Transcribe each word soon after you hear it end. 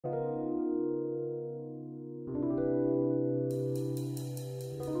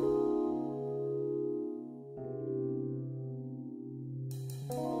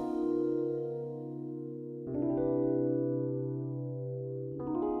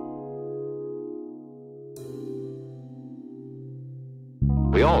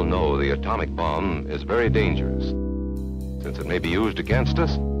We all know the atomic bomb is very dangerous. Since it may be used against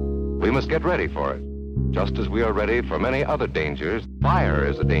us, we must get ready for it. Just as we are ready for many other dangers, fire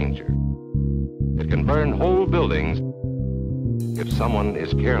is a danger. It can burn whole buildings if someone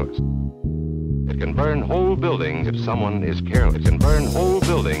is careless. It can burn whole buildings if someone is careless. It can burn whole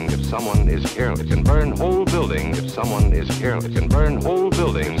buildings if someone is careless. It can burn whole buildings if someone is careless. It can burn whole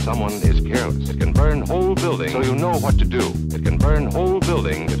buildings if someone is careless. It can burn whole buildings so you know what to do. It can burn whole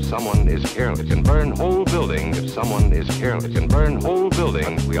buildings if someone is careless. It can burn whole buildings if someone is careless. It can burn whole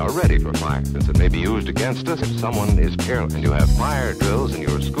buildings. We are ready for fire, since it may be used against us if someone is careless. And you have fire drills in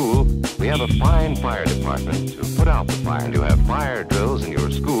your school. We have a fine fire department to put out the fire. And you have fire drills in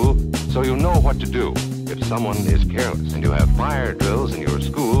your school, so you know what to do if someone is careless. And you have fire drills in your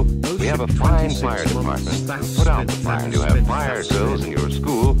school. We have a fine fire department to put out the fire. And you have fire drills in your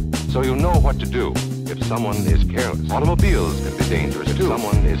school, so you know what to do if someone is careless. Automobiles can be dangerous if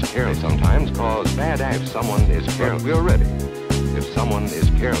someone is careless. They sometimes cause bad acts if someone is careless. We are ready if someone is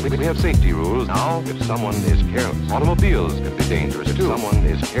careless. We have safety rules now if someone is careless. Automobiles can be dangerous if someone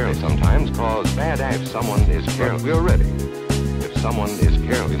is careless. They sometimes cause bad acts if someone is careless. We are ready. If someone is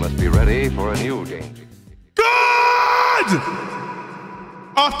careless, we must be ready for a new danger. Good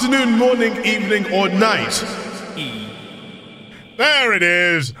afternoon, morning, evening, or night. There it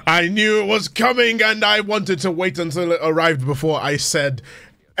is. I knew it was coming, and I wanted to wait until it arrived before I said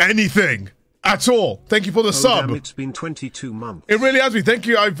anything at all. Thank you for the sub. Damn, it's been 22 months. It really has been. Thank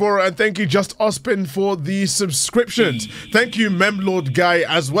you, Ivor, and thank you, Just Ospin, for the subscriptions. Thank you, Memlord Guy,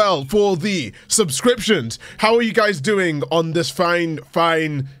 as well, for the subscriptions. How are you guys doing on this fine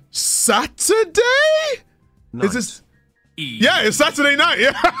Saturday? Night. Is this... Yeah, it's Saturday night.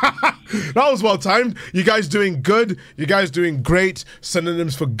 Yeah, that was well timed. You guys doing good? You guys doing great?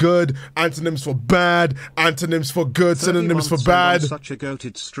 Synonyms for good, antonyms for bad, antonyms for good, synonyms for bad. Such a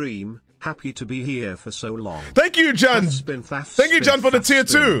goated stream. Happy to be here for so long. Thank you, Jan. Thank you, Jan, for the tier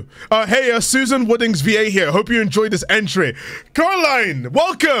 2. Hey, Susan Woodings VA here. Hope you enjoyed this entry. Caroline,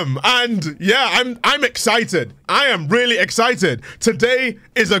 welcome. And yeah, I'm excited. I am really excited. Today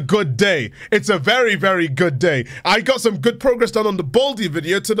is a good day. It's a very, very good day. I got some good progress done on the Baldy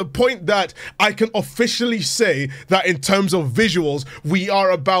video, to the point that I can officially say that in terms of visuals, we are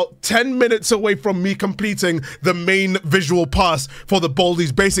about 10 minutes away from me completing the main visual pass for the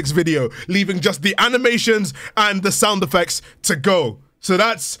Baldy's Basics video, leaving just the animations and the sound effects to go. So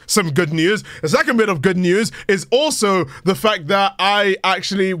that's some good news. The second bit of good news is also the fact that I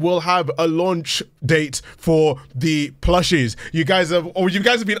actually will have a launch date for the plushies. You guys have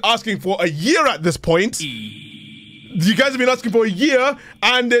been asking for a year at this point. You guys have been asking for a year,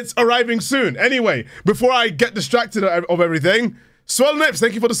 and it's arriving soon. Anyway, before I get distracted of everything, Swell Nips,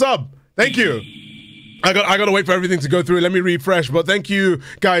 thank you for the sub. Thank you. I gotta wait for everything to go through. Let me refresh, but thank you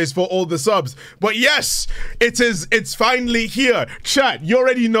guys for all the subs. But yes, it's finally here. Chat, you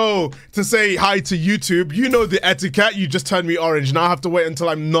already know to say hi to YouTube. You know the etiquette. You just turned me orange. Now I have to wait until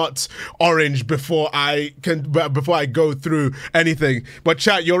I'm not orange before I go through anything. But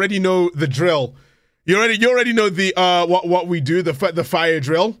chat, you already know the drill. You already know the what we do, the fire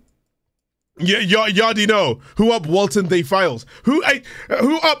drill. Yeah, you already know. Who up Walten Files? Who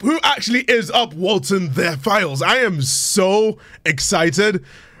actually is up Walten Files? I am so excited,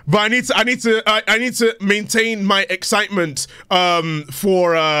 but I need to maintain my excitement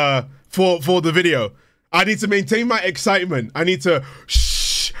for the video. I need to maintain my excitement. I need to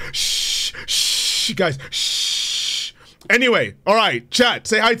shh, guys, shh. Anyway, all right, chat.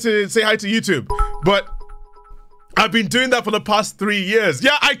 Say hi to YouTube, but I've been doing that for the past 3 years.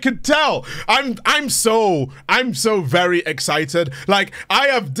 Yeah, I could tell. I'm so very excited. Like, I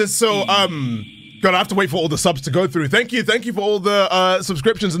have this God, I have to wait for all the subs to go through. Thank you for all the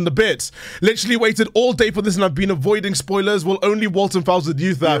subscriptions and the bits. Literally waited all day for this, and I've been avoiding spoilers. Will only Walten Files with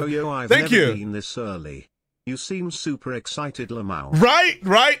you, Thaf. I've never been this early. You seem super excited, Lamau.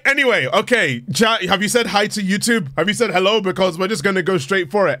 Right. Anyway, okay. Chat, have you said hi to YouTube? Have you said hello? Because we're just gonna go straight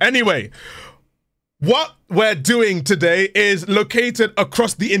for it. Anyway. What we're doing today is located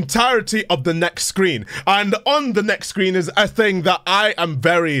across the entirety of the next screen. And on the next screen is a thing that I am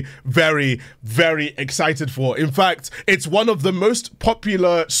very, very, very excited for. In fact, it's one of the most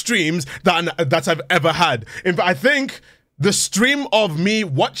popular streams that I've ever had. In fact, I think the stream of me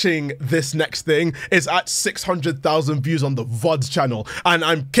watching this next thing is at 600,000 views on the VODS channel. And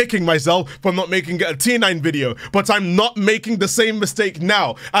I'm kicking myself for not making it a T9 video. But I'm not making the same mistake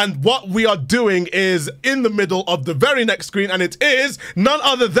now. And what we are doing is in the middle of the very next screen. And it is none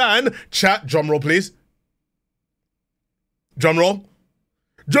other than... Chat, drumroll please. Drumroll.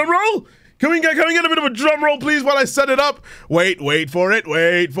 Drumroll! Can we get a bit of a drum roll, please, while I set it up? Wait for it,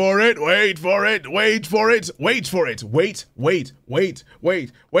 wait for it, wait for it, wait for it, wait for it,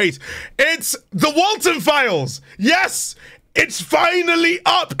 wait. It's the Walten Files. Yes, it's finally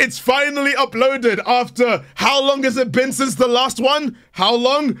up. It's finally uploaded after, how long has it been since the last one? How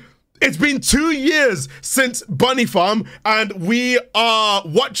long? It's been 2 years since Bunny Farm, and we are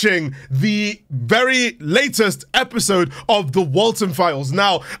watching the very latest episode of the Walten Files.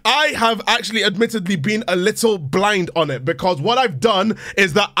 Now, I have actually admittedly been a little blind on it, because what I've done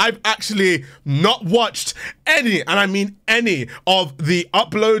is that I've actually not watched any, and I mean any, of the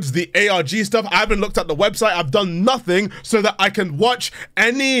uploads, the ARG stuff. I haven't looked at the website. I've done nothing so that I can watch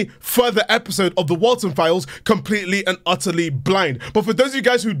any further episode of the Walten Files completely and utterly blind. But for those of you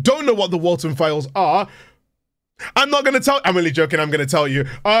guys who don't know what the Walten Files are, I'm not going to tell, I'm only joking, I'm going to tell you.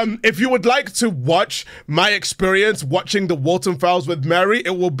 If you would like to watch my experience watching the Walten Files with Mary,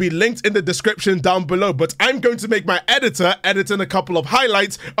 it will be linked in the description down below. But I'm going to make my editor editing a couple of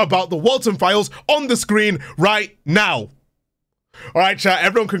highlights about the Walten Files on the screen right now. All right, chat,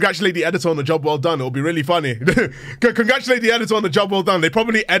 everyone congratulate the editor on the job well done. It'll be really funny. Congratulate the editor on the job well done. They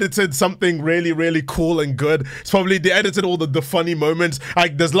probably edited something really, really cool and good. It's probably, they edited all the funny moments.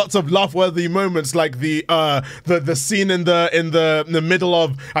 Like, there's lots of laugh-worthy moments, like the scene in the middle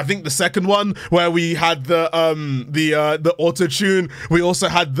of, I think, the second one, where we had the auto-tune. We also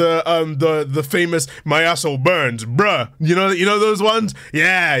had the famous "my asshole burns, bruh." You know those ones?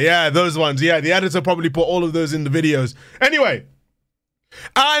 Yeah, those ones. Yeah, the editor probably put all of those in the videos. Anyway.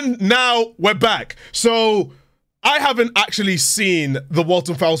 And now we're back. So I haven't actually seen the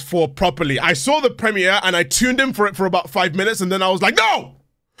Walten Files 4 properly. I saw the premiere and I tuned in for it for about 5 minutes, and then I was like,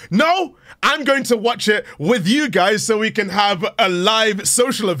 no, I'm going to watch it with you guys so we can have a live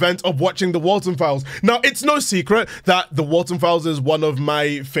social event of watching the Walten Files. Now, it's no secret that the Walten Files is one of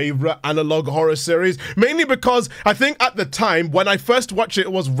my favorite analog horror series, mainly because I think at the time when I first watched it,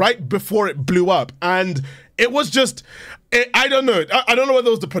 it was right before it blew up, and it was just, I don't know. I don't know whether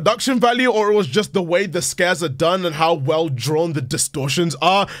it was the production value or it was just the way the scares are done and how well drawn the distortions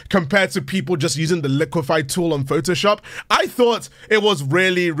are compared to people just using the liquify tool on Photoshop. I thought it was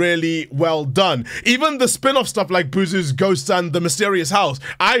really, really well done. Even the spin-off stuff like Buzu's Ghosts and The Mysterious House,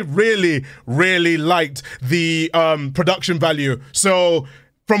 I really, really liked the production value. So,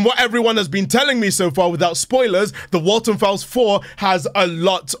 from what everyone has been telling me so far, without spoilers, the Walten Files 4 has a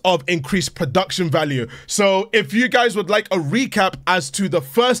lot of increased production value. So if you guys would like a recap as to the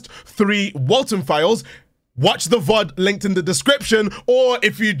first 3 Walten Files, watch the VOD linked in the description, or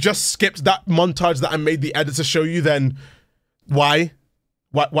if you just skipped that montage that I made the editor show you, then why?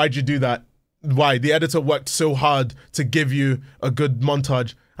 Why'd you do that? Why? The editor worked so hard to give you a good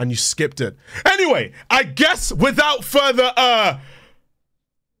montage and you skipped it. Anyway, I guess without further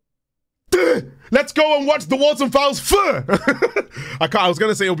let's go and watch the Walten Files 4. I was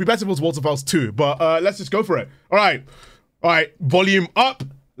gonna say it'll be better if it was Walten Files 2, but let's just go for it. All right, volume up,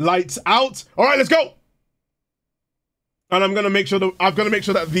 lights out. All right, let's go. And I'm gonna make sure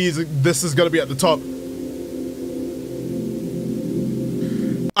that this is gonna be at the top.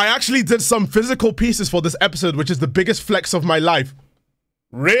 I actually did some physical pieces for this episode, which is the biggest flex of my life.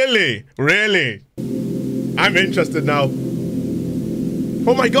 Really? I'm interested now.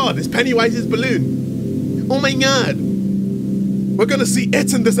 Oh my god, it's Pennywise's balloon. Oh my god. We're gonna see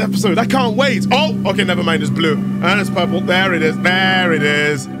it in this episode. I can't wait. Oh, okay, never mind, it's blue. And it's purple. There it is. There it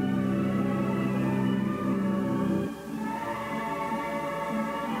is.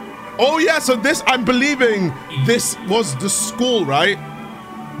 Oh yeah, so this, I'm believing this was the school, right?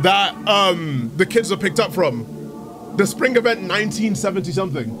 That the kids were picked up from. The spring event 1970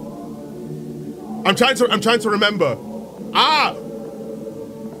 something. I'm trying to remember. Ah!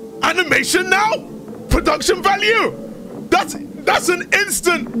 Animation now? Production value? That's an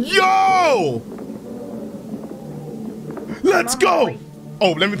instant. Yo! Let's go.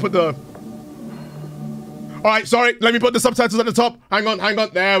 Oh, let me put the... All right, sorry. Let me put the subtitles at the top. Hang on.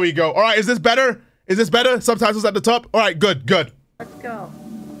 There we go. All right, is this better? Is this better? Subtitles at the top? All right, good. Let's go.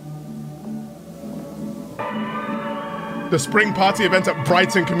 The spring party event at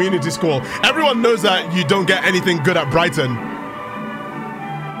Brighton Community School. Everyone knows that you don't get anything good at Brighton.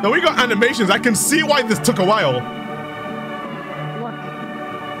 Now we got animations. I can see why this took a while. Look,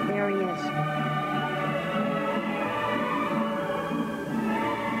 there he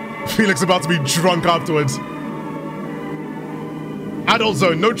is. Felix about to be drunk afterwards. Adult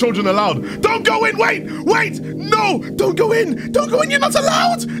zone, no children allowed. Don't go in, wait! No, don't go in, you're not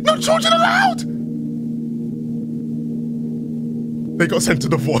allowed! No children allowed! They got sent to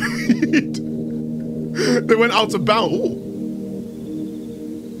the void. They went out of bounds. Ooh.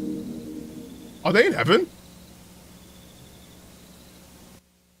 Are they in heaven?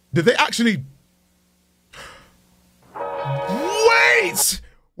 Did they actually...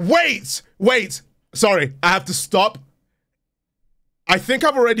 Wait! Sorry, I have to stop. I think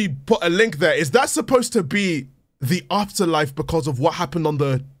I've already put a link there. Is that supposed to be the afterlife because of what happened on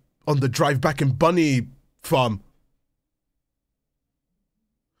the drive back in Bunny Farm?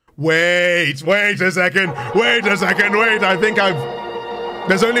 Wait a second. I think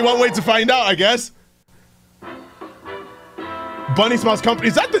there's only one way to find out, I guess. Bunny Smiles Company,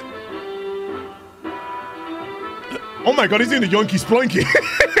 is that the... Oh my god, he's doing the Yonky Splonky.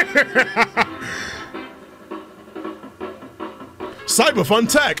 CyberFun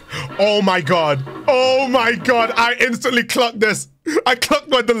Tech. Oh my god, I instantly clocked this. I clocked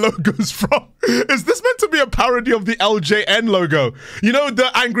where the logo's from. Is this meant to be a parody of the LJN logo? You know,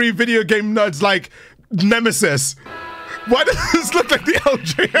 the angry video game nerds like Nemesis. Why does this look like the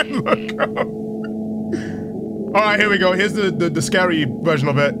LJN logo? All right, here we go. Here's the scary version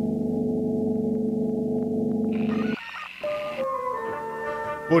of it.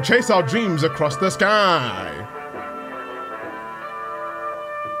 We'll chase our dreams across the sky.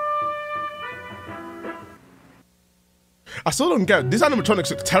 I still don't get it. These animatronics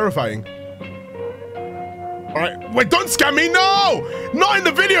look terrifying. Alright, wait, don't scam me, no! Not in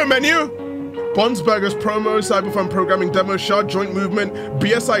the video menu! Bonds Burgers promo, CyberFun programming demo, shard joint movement,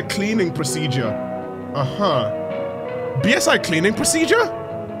 BSI cleaning procedure. BSI cleaning procedure?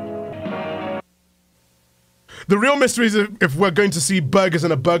 The real mystery is if we're going to see burgers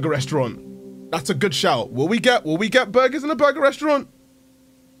in a burger restaurant. That's a good shout. Will we get burgers in a burger restaurant?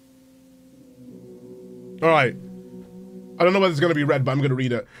 Alright. I don't know whether it's going to be read, but I'm going to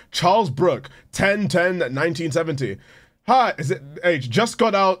read it. Charles Brooke, 10/10/1970. Hi, is it H? Just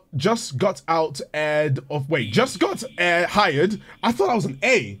got hired. I thought that was an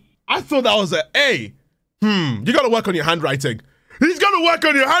A. I thought that was an A. You got to work on your handwriting. He's got to work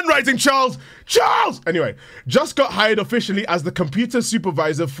on your handwriting, Charles. Charles! Anyway, just got hired officially as the computer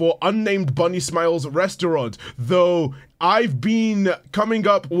supervisor for Unnamed Bunny Smiles restaurant, though I've been coming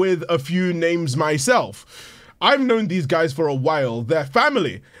up with a few names myself. I've known these guys for a while. They're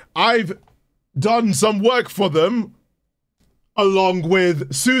family. I've done some work for them, along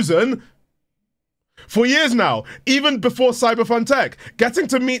with Susan, for years now, even before CyberFun Tech. Getting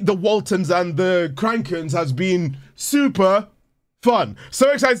to meet the Waltons and the Krankens has been super fun. So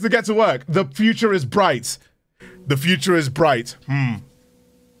excited to get to work. The future is bright. The future is bright.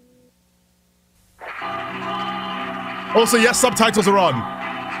 Also, yes, subtitles are on.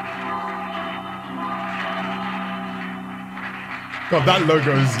 God, that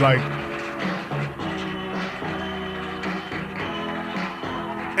logo is like...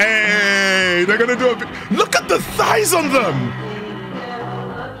 Hey, they're gonna do a... Look at the thighs on them!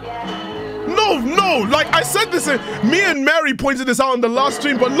 No, like I said this, me and Mary pointed this out on the last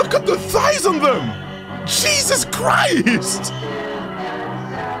stream, but look at the thighs on them! Jesus Christ!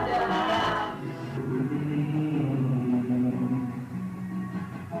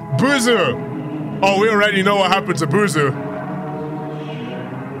 Buzu! Oh, we already know what happened to Buzu.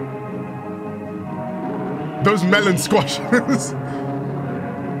 Those melon squashes.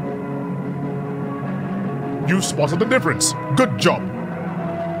 You spotted the difference. Good job.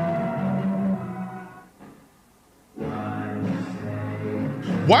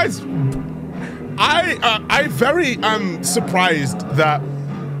 Why is... I very am surprised that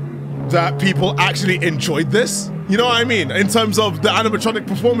people actually enjoyed this. You know what I mean? In terms of the animatronic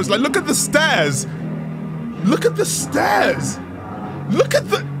performance. Like, look at the stairs. Look at the stairs. Look at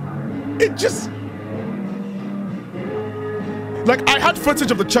the... It just... Like, I had footage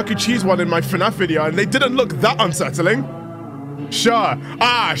of the Chuck E. Cheese one in my FNAF video, and they didn't look that unsettling. Sure.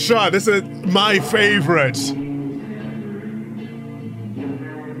 Sure, this is my favorite.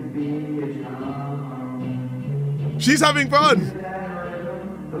 She's having fun.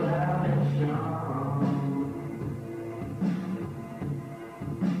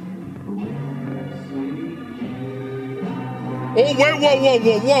 Oh, wait,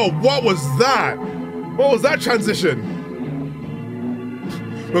 whoa. What was that? What was that transition?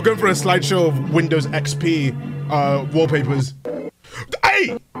 We're going for a slideshow of Windows XP wallpapers.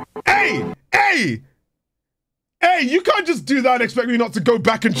 Hey! You can't just do that and expect me not to go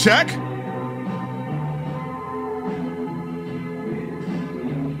back and check.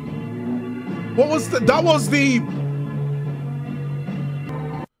 What was that? That was the...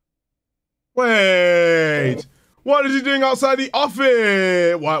 Wait. What is he doing outside the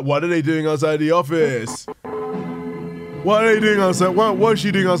office? What are they doing outside the office? What are they doing outside? What is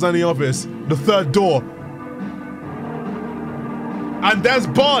she doing outside the office? The third door. And there's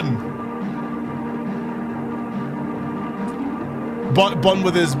Bon. Bond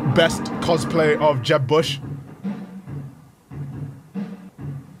with his best cosplay of Jeb Bush.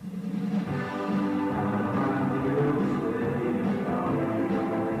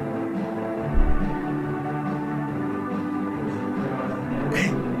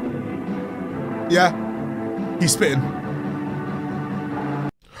 Yeah, he's spitting.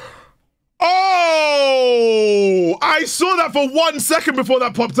 Oh! I saw that for 1 second before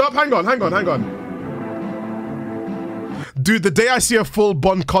that popped up. Hang on. Dude, the day I see a full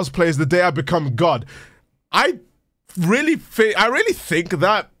Bond cosplay is the day I become God. I really think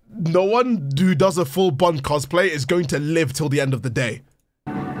that no one who does a full Bond cosplay is going to live till the end of the day.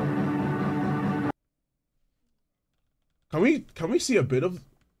 Can we see a bit of...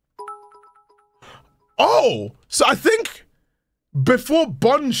 Oh, so I think before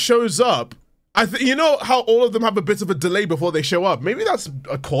Bond shows up, you know how all of them have a bit of a delay before they show up? Maybe that's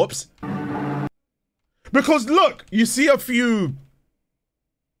a corpse. Because look, you see a few...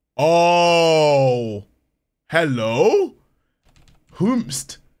 Oh. Hello?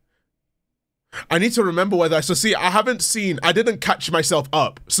 Whomst? I need to remember whether... So see, I didn't catch myself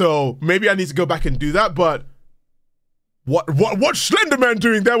up. So maybe I need to go back and do that, but... What's Slender Man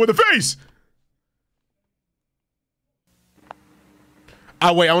doing there with a face?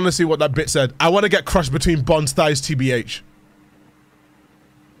 Ah, wait, I want to see what that bit said. I want to get crushed between Bond's thighs, TBH.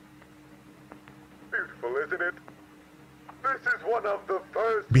 Beautiful, isn't it? This is one of the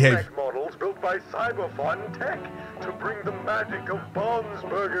first Behave. tech models built by CyberFun Tech to bring the magic of Bond's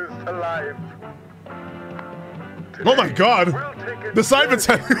burgers to life. Oh my God! We'll take a The cyber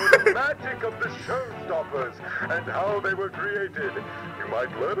tech. the magic of the showstoppers and how they were created. You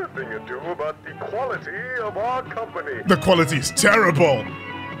might learn a thing or two about the quality of our company. The quality is terrible.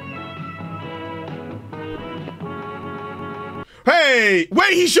 Hey,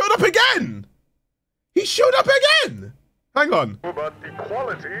 wait, he showed up again. He showed up again. Hang on. About the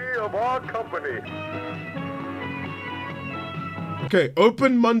quality of our company. Okay,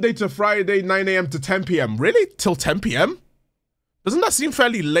 open Monday to Friday, 9 a.m. to 10 p.m. Really? Till 10 p.m.? Doesn't that seem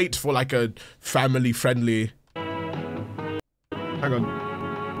fairly late for like a family-friendly... Hang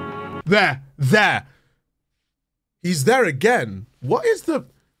on. There. He's there again. What is the...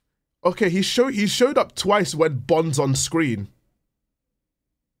 Okay, he showed up twice when Bond's on screen.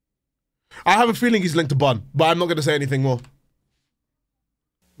 I have a feeling he's linked to Bond, but I'm not going to say anything more.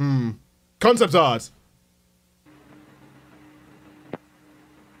 Concept art.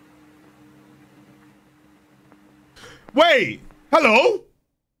 Wait! Hello?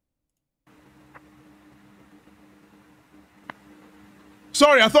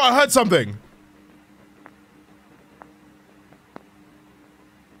 Sorry, I thought I heard something.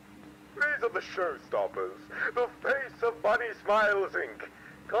 These are the showstoppers, the face of Bunny Smiles Inc.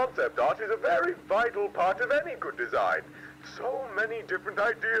 Concept art is a very vital part of any good design. So many different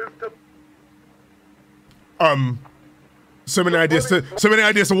ideas to... So many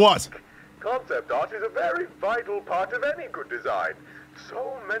ideas to what? Concept art is a very vital part of any good design.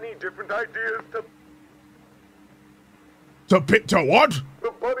 So many different ideas to... To what?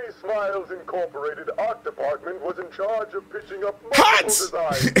 The Bunny Smiles Incorporated art department was in charge of pitching up multiple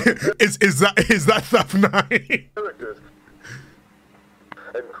designs. is that Thafnine? Characters.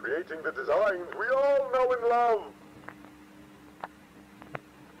 And creating the designs we all know and love.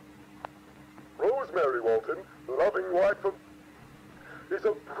 Rosemary Walten, loving wife of... is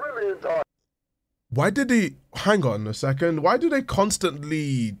a brilliant art. Why did he... Hang on a second. Why do they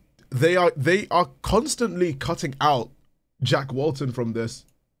constantly... They are constantly cutting out Jack Walton from this.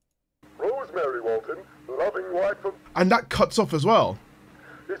 Rosemary Walten, loving wife of... And that cuts off as well.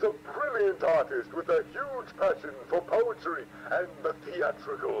 is a brilliant artist with a huge passion for poetry and the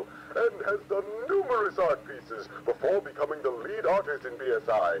theatrical, and has done numerous art pieces before becoming the lead artist in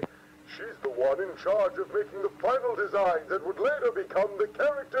BSI. She's the one in charge of making the final designs that would later become the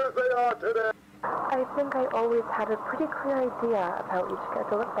characters they are today. I think I always had a pretty clear idea of how each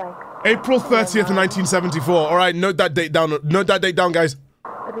character looked like. April 30th, 1974. All right, note that date down. Note that date down, guys.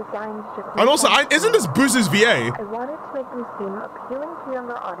 The designs just... And also, isn't this Booz's VA? I wanted to make them seem appealing to a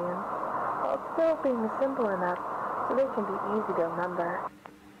younger audience, while still being simple enough so they can be easy to remember.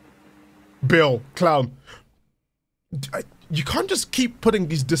 Bill, clown. You can't just keep putting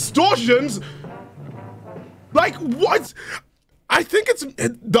these distortions. Like, what? I think it's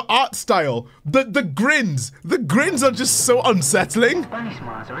the art style, the grins. The grins are just so unsettling. Bunny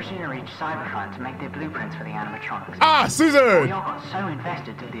Smiles originally reached CyberFun to make their blueprints for the animatronics. Ah, Susan! We all got so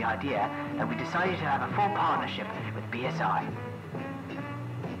invested in the idea that we decided to have a full partnership with BSI.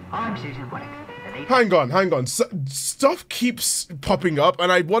 I'm Susan Woodings. Hang on. Stuff keeps popping up,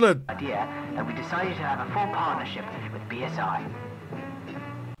 and I want to... Idea that we decided to have a full partnership with BSI.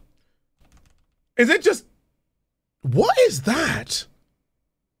 Is it just... What is that?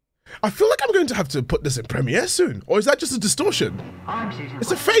 I feel like I'm going to have to put this in Premiere soon. Or is that just a distortion? I'm Susan.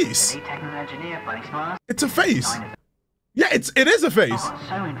 It's a face. It's a face. Yeah, it is a face. I got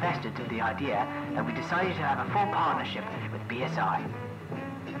so invested in the idea that we decided to have a full partnership with BSI.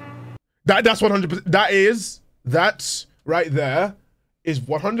 That's 100%. That's right there is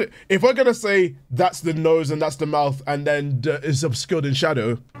 100. If we're gonna say that's the nose and that's the mouth and then is obscured in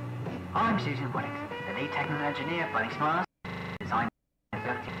shadow. I'm Susan Whittick, the lead technical engineer for Bunny Smiles, designed and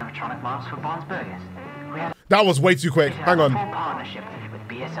built animatronic masks for Bonds Burgers. That was way too quick. Hang on. Full partnership with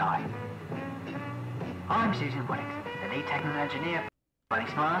BSI. I'm Susan Whittick, the lead technical engineer for Bunny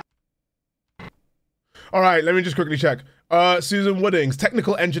Smiles. All right, let me just quickly check. Susan Woodings,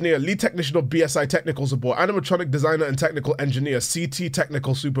 technical engineer, lead technician of BSI technical support, animatronic designer and technical engineer, CT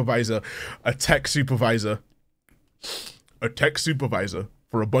technical supervisor, a tech supervisor. A tech supervisor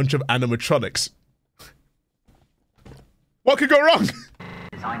for a bunch of animatronics. What could go wrong?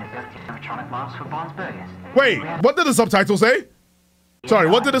 Design and built animatronic masks for Bonds Burgers. Wait, what did the subtitle say? Sorry,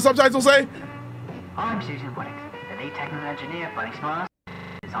 what did the subtitle say? I'm Susan Whittick, the lead technical engineer for Bunny Smiles,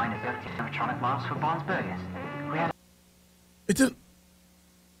 designed and built animatronic masks for Bonds Burgers. It didn't.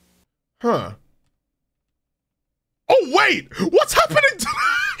 Huh. Oh wait! What's happening to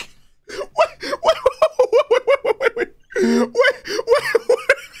wait.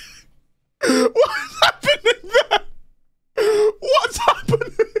 What's happening there? What's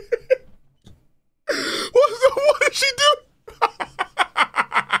happening? What did she do?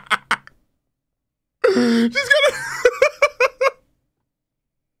 She's gonna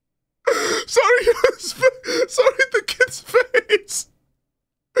Sorry, the kid's face.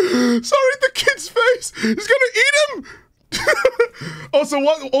 Sorry, the kid's face. He's gonna eat him. Also,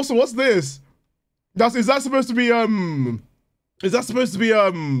 what's this? Is that supposed to be a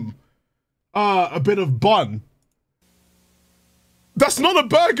bit of bun? That's not a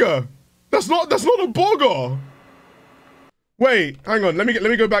burger. That's not a burger. Wait, hang on. Let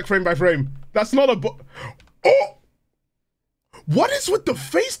me go back frame by frame. That's not a oh. What is with the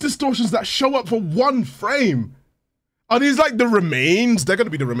face distortions that show up for one frame? Are these like the remains? They're gonna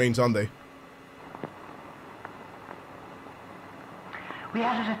be the remains, aren't they? We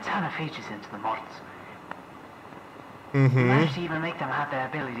added a ton of features into the models. Mm-hmm. We managed to even make them have their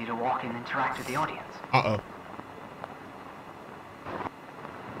ability to walk and interact with the audience. Uh-oh.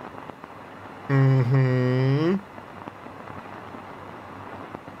 Mm-hmm.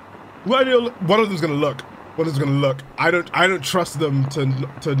 One of them's gonna look. One of them's gonna look. I don't trust them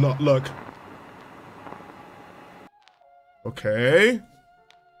to not look. Okay.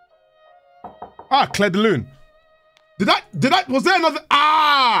 Ah, Claire de Lune. Was there another?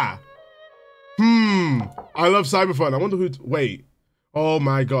 Ah! I love CyberFun. I wonder who, wait. Oh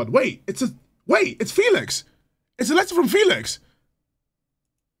my God. Wait, it's Felix. It's a letter from Felix.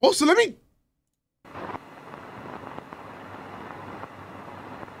 Also, let me.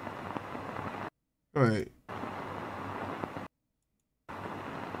 All right.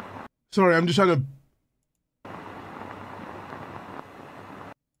 Sorry, I'm just trying to.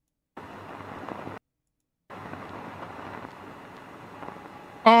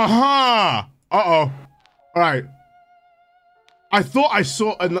 Uh-huh. Uh-oh. All right. I thought I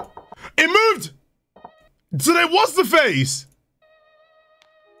saw an... It moved! So there was the face!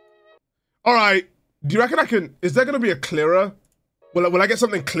 All right. Do you reckon I can... Is there going to be a clearer? Will I get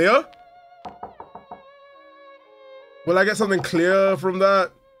something clear? Will I get something clear from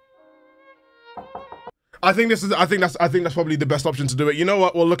that? I think that's probably the best option to do it. You know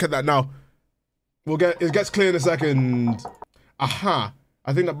what? We'll look at that now. It gets clear in a second. Aha.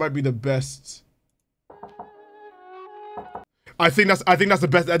 I think that might be the best. I think that's the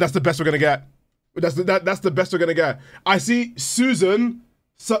best. That's the best we're gonna get. That's the best we're gonna get. I see Susan.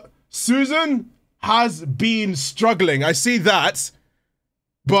 Susan has been struggling. I see that.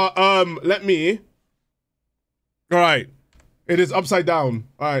 But let me. All right, it is upside down.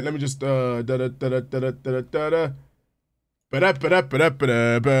 All right, let me just All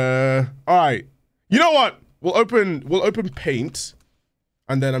right, you know what? We'll open Paint.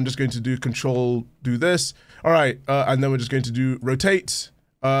 And then I'm just going to do do this. All right, and then we're just going to do rotate,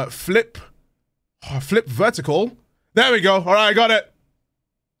 flip vertical. There we go. All right, I got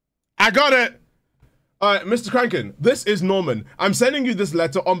it. All right, Mr. Crankin, this is Norman. I'm sending you this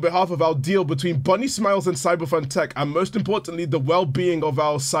letter on behalf of our deal between Bunny Smiles and CyberFun Tech, and most importantly, the well-being of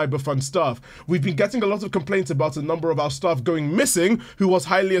our CyberFun staff. We've been getting a lot of complaints about a number of our staff going missing who was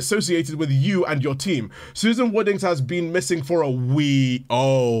highly associated with you and your team. Susan Woodings has been missing for a week.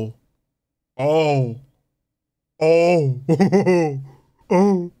 Oh.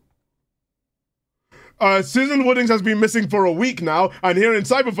 Susan Woodings has been missing for a week now, and here in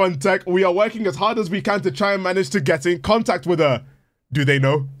CyberFun Tech, we are working as hard as we can to try and manage to get in contact with her. Do they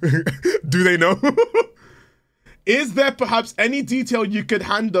know? Do they know? Is there perhaps any detail you could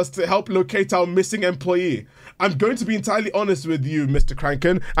hand us to help locate our missing employee? I'm going to be entirely honest with you, Mr.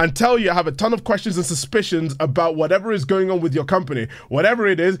 Crankin, and tell you I have a ton of questions and suspicions about whatever is going on with your company. Whatever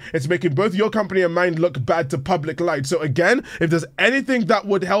it is, it's making both your company and mine look bad to public light. So again, if there's anything that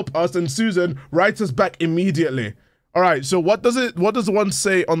would help us and Susan, write us back immediately. All right, so what does one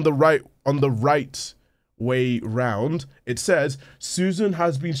say on the right way round? It says, Susan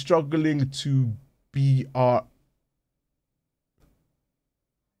has been struggling to be our...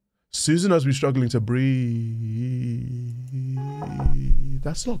 Susan has been struggling to breathe.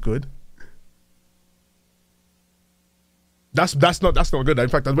 That's not good. That's not good. In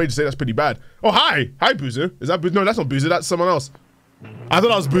fact, I'd wait to say that's pretty bad. Oh, hi, Boozer. Is that Boozer? No, that's not Boozer. That's someone else. I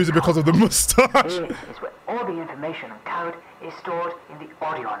thought I was Boozer because of the mustache. Here is where all the information and code is stored in the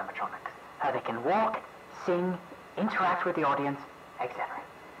audio animatronics. How they can walk, sing, interact with the audience, etc.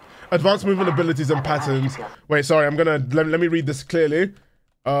 Advanced movement abilities and patterns. Wait, sorry. I'm gonna let me read this clearly.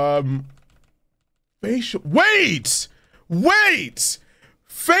 Facial. Wait!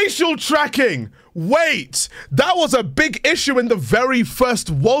 Facial tracking. Wait, that was a big issue in the very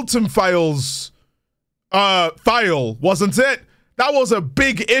first Walten Files file, wasn't it? That was a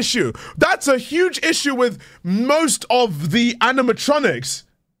big issue. That's a huge issue with most of the animatronics.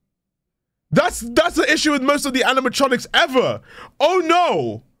 That's an issue with most of the animatronics ever. Oh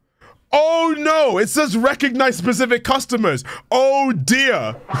no. Oh no, it says recognize specific customers. Oh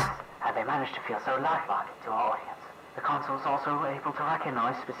dear. And they managed to feel so lifelike to our audience. The console's also able to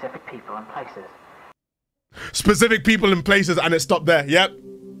recognize specific people and places. Specific people and places, and it stopped there. Yep.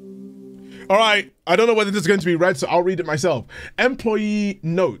 All right, I don't know whether this is going to be read, so I'll read it myself. Employee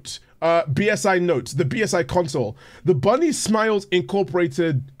note, BSI notes, the BSI console. The Bunny Smiles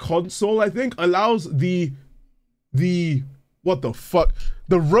Incorporated console, I think, allows the what the fuck?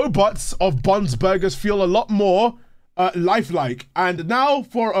 The robots of Bond's Burgers feel a lot more lifelike. And now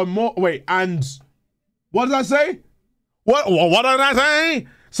for a more, wait, and what did I say? What did I say?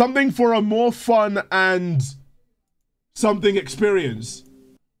 Something for a more fun and something experience.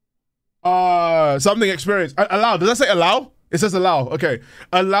 Something experience. Allow, does that say allow? It says allow, okay.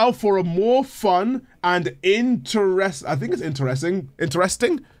 Allow for a more fun and I think it's interesting.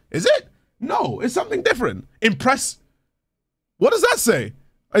 Interesting? Is it? No, it's something different. Impress. What does that say?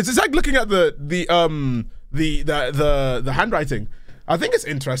 It's like looking at the handwriting. I think it's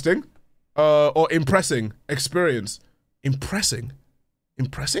interesting. Or impressing. Experience. Impressing.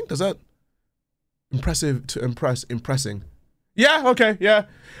 Impressing? Does that? Impressive to impress. Impressing. Yeah, okay, yeah.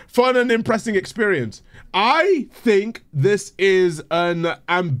 Fun and impressing experience. I think this is an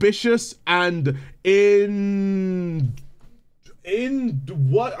ambitious and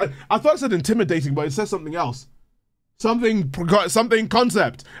what? I thought it said intimidating, but it says something else. Something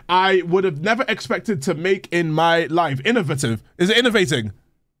concept I would have never expected to make in my life. Innovative. Is it innovating?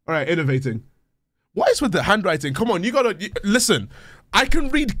 All right, innovating. What is with the handwriting? Come on, you gotta, listen. I can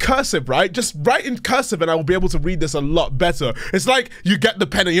read cursive, right? Just write in cursive and I will be able to read this a lot better. It's like you get the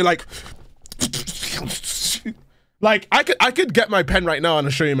pen and you're like, I could get my pen right now and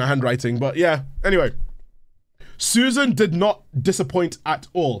I'll show you my handwriting, but yeah, anyway. Susan did not disappoint at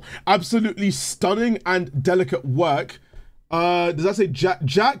all. Absolutely stunning and delicate work. Does that say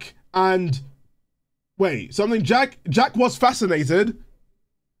Jack and, wait, something Jack was fascinated.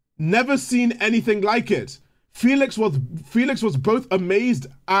 Never seen anything like it. Felix was both amazed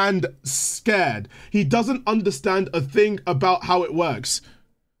and scared. He doesn't understand a thing about how it works.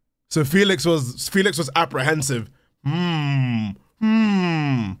 So Felix was apprehensive.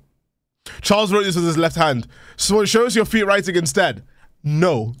 Charles wrote this with his left hand. So it shows your feet writing instead.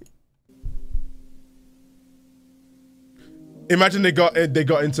 No. Imagine they got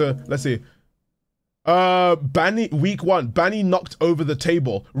into, let's see. Banny, week 1. Banny knocked over the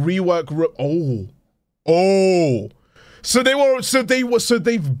table. Rework. So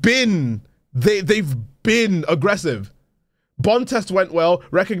they've been aggressive. Bond test went well.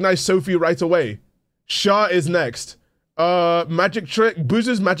 Recognize Sophie right away. Shah is next. Magic trick.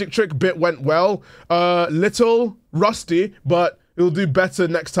 Boozer's magic trick bit went well. Little rusty, but it'll do better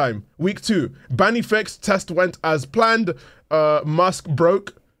next time. Week 2. Banny fixed. Test went as planned. Mask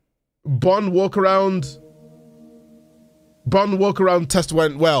broke. Bond walk around test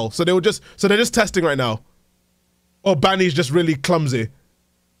went well. So they're just testing right now. Or Banny's just really clumsy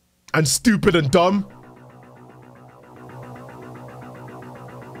and stupid and dumb.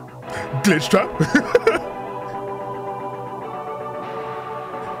 Glitch trap.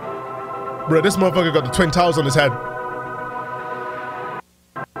 Bro, this motherfucker got the twin towers on his head.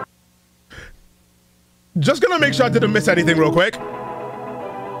 Just gonna make sure I didn't miss anything real quick.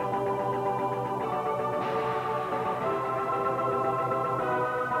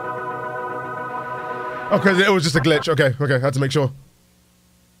 Okay, it was just a glitch. Okay, I had to make sure.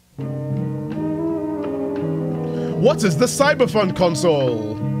 What is the CyberFun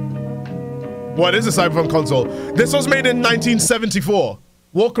console? What is a CyberFun console? This was made in 1974.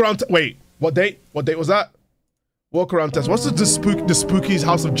 Walk around. Wait, what date? What date was that? Walk around test. What's the Spooky's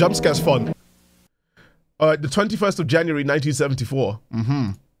House of Jumpscares fun? The 21st of January 1974.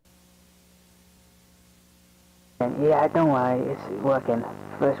 Yeah, don't worry, it's working.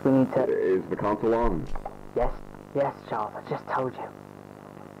 First we need to... Is the console on? Yes, Charles, I just told you.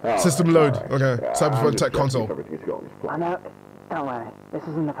 Oh, System load. right. Okay, CyberFun Tech console. Everything's going as I planned. know, don't worry. This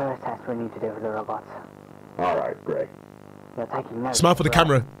isn't the first test we need to do with the robots. All right, great. You're taking notes. Smile for the right?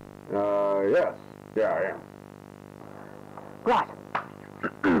 camera. Yes. Yeah, I am. Right.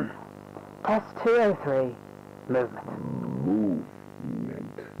 Test 203, movement.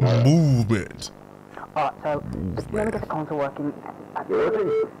 Movement. Alright, so, let me get the console working.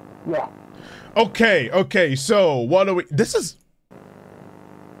 Yeah. Okay, so what are we... This is...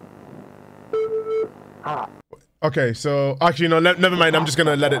 Alright. Okay, so... Actually, no, never mind. I'm just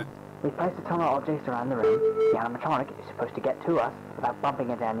gonna let it... We place a ton of objects around the room. The animatronic is supposed to get to us without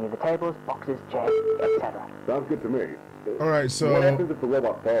bumping into any of the tables, boxes, chairs, etc. Sounds good to me. Alright, so... What happens if the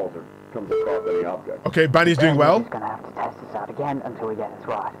robot falls or comes across any object? Okay, Banny's doing well. We're just gonna have to test this out again until we get this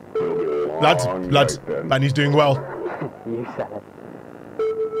right. It'll be a long Lads, night, then. Banny's doing well. You said it.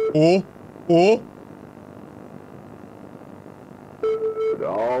 Or...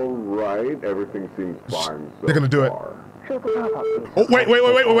 All right, everything seems fine so They're gonna do it. far. Sure, the top up, please. Oh,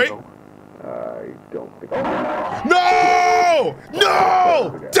 wait. I don't think... No!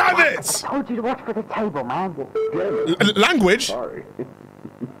 No! Damn I it! told you to watch for the table, man. Damn it. Language? Sorry.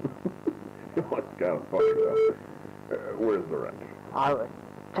 What's kind of funny, though? Where's the wrench? I'll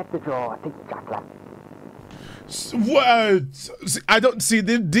check the drawer. I think Jack left. I don't see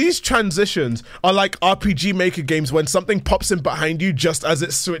these transitions are like RPG Maker games when something pops in behind you just as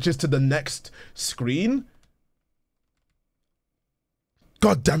it switches to the next screen.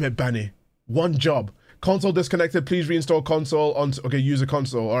 God damn it, Banny. One job. Console disconnected. Please reinstall console on. Okay, user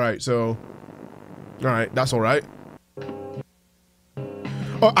console. All right, so. All right, that's all right.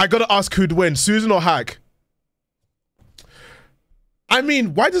 Oh, I gotta ask who'd win, Susan or Hack? I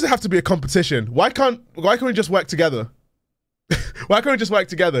mean, why does it have to be a competition? Why can't we just work together? Why can't we just work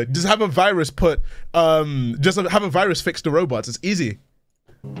together? Just have a virus fix the robots. It's easy.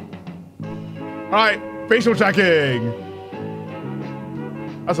 All right, facial tracking.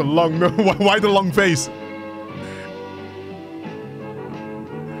 That's a long no. Why the long face?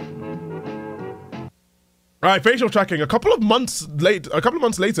 All right, facial tracking. A couple of months later. I don't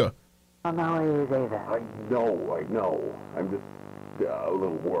know where he is either. I know. I'm just a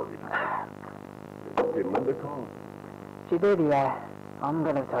little worried. Did Linda call? She did, yeah. I'm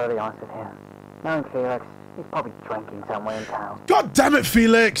gonna be totally honest with him. Knowing Felix, he's probably drinking somewhere in town. God damn it,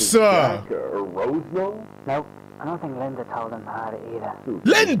 Felix! Jack or Rose know? Nope. I don't think Linda told him about it either.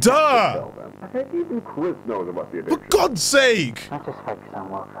 Linda! I think even Chris knows about the For addiction. God's sake! Let's just focus on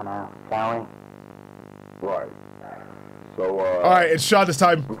work for now, shall we? Right. So, Alright, it's Shah this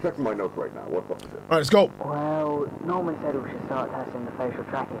time. I'm checking my notes right now. What's up with this? Alright, let's go. Well, Norman said we should start testing the facial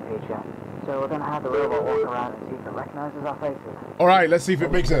tracking feature. So we're gonna have the robot walk around and see if it recognizes our faces. Alright, let's see if it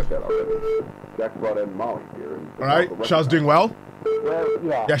makes it. Jack brought in Molly here. Alright, Shah's doing well. Well,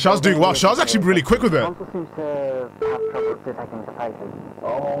 yeah. Yeah, Shah's doing well. Shah's actually really quick with it. Console seems to have trouble detecting the faces.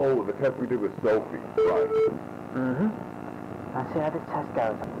 Oh, the test we did with Sophie. Right. Let's see how this test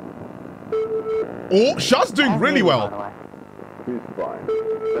goes. Oh, Shah's doing really well. By the way. He's fine.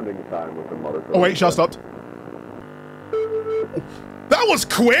 Spending time with the mother. Oh wait, Shah stopped. That was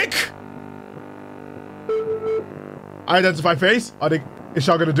quick! Identify face. Is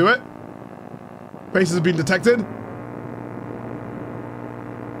Shah gonna do it? Faces have been detected.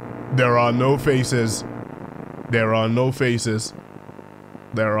 There are no faces. There are no faces.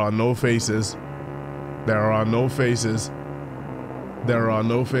 There are no faces. There are no faces. There are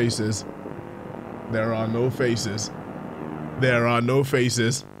no faces. There are no faces. There are no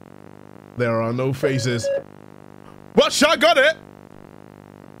faces. There are no faces. Well, Shah got it!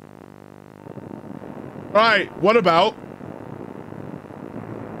 Alright, what about?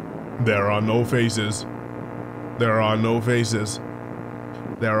 There are no faces. There are no faces.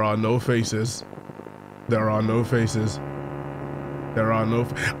 There are no faces. There are no faces. There are no.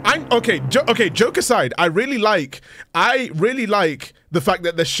 I'm okay. Okay, joke aside, I really like the fact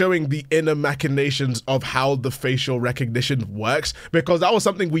that they're showing the inner machinations of how the facial recognition works, because that was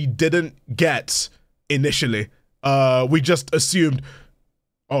something we didn't get initially. We just assumed,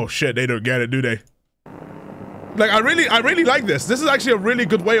 oh shit, they don't get it, do they? Like, I really like this. This is actually a really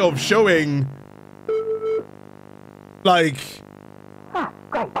good way of showing, like. Ah,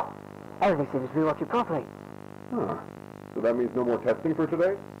 great. Everything seems to be working properly. Huh. So that means no more testing for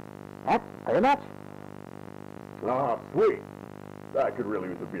today? Yep, pretty much. Ah, sweet. I could really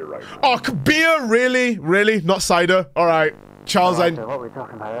use a beer right now. Oh, beer? Really? Really? Not cider? All right. Charles, So what we were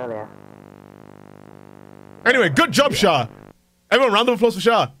talking about earlier. Anyway, good job, Shah. Everyone, round of applause for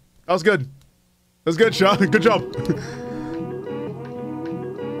Shah. That was good. That was good, Shah. Good job.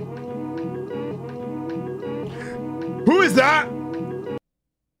 Who is that?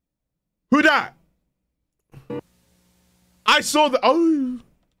 Who that? I saw the. Oh.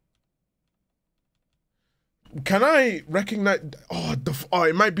 Can I recognize? Oh,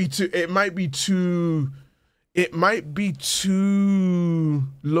 it might be too. It might be too. It might be too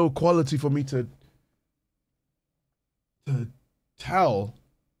low quality for me to tell.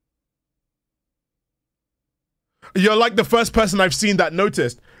 You're like the first person I've seen that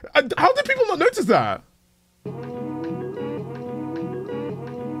noticed. How did people not notice that?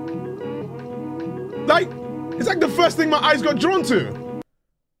 Like, it's like the first thing my eyes got drawn to.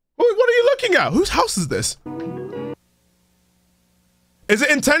 What are you looking at? Whose house is this? Is it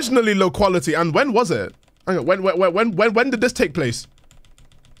intentionally low quality? And when was it? Hang on, when did this take place?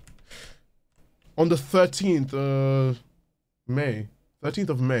 On the 13th May. 13th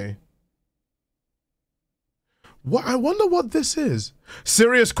of May. What? I wonder what this is.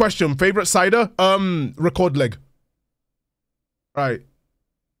 Serious question. Favorite cider? Record leg. Right.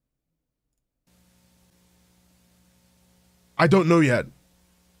 I don't know yet.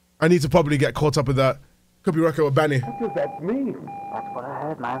 I need to probably get caught up with that. Could be working with Benny. What does that mean? That's what I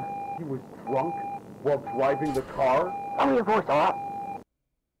heard, man. He was drunk while driving the car? Oh, your voice, all right?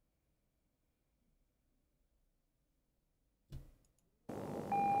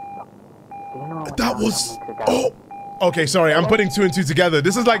 That was. Oh. Okay, sorry. I'm putting two and two together.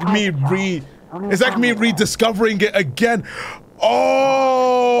 This is like me It's like me rediscovering it again. Oh.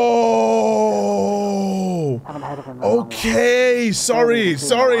 Okay. Sorry.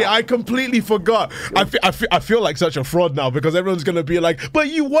 I completely forgot. I feel like such a fraud now because everyone's gonna be like, "But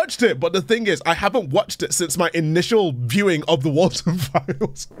you watched it." But the thing is, I haven't watched it since my initial viewing of the Walten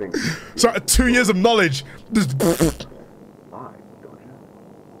Files. So 2 years of knowledge. Story?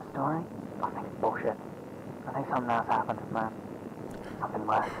 I think it's bullshit. I think something else happened, man. Something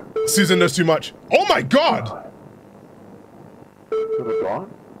worse. Susan knows too much. Oh my god! To the dawn?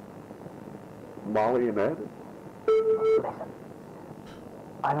 Molly and Ed? Listen.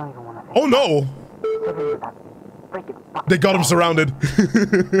 I don't even want to think. Oh no! They got him surrounded.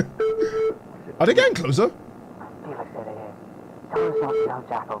 Are they getting closer? Felix said it is. Someone's not young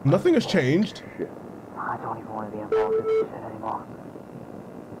Jackal. Nothing has changed. I don't even want to be involved in this shit anymore.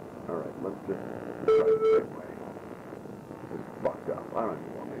 Alright, let's just try the same way. This is fucked up. I don't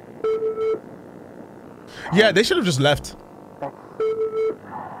even want to. Yeah, they should have just left.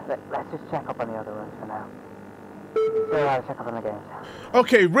 Let's just check up on the other rooms for now. Still gotta check up on the games.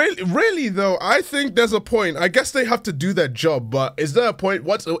 Okay, really though, I think there's a point. I guess they have to do their job, but is there a point?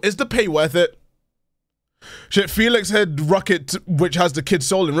 Is the pay worth it? Shit, Felix had rocket which has the kid's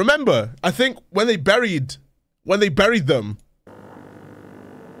soul in. Remember, I think when they buried them.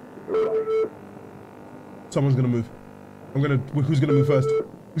 Someone's gonna move. Who's gonna move first?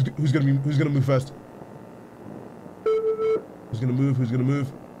 Who's gonna move first? Who's gonna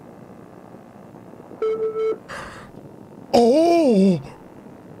move? Oh!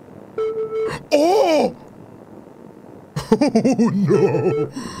 Oh! Oh no!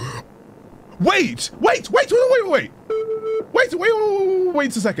 Wait a second.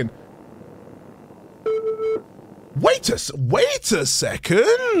 Wait a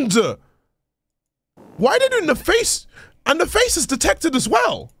second. Why did it in the face? And the face is detected as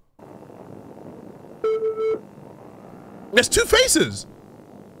well. There's two faces.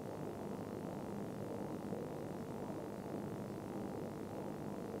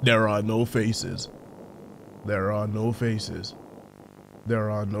 There are no faces. There are no faces.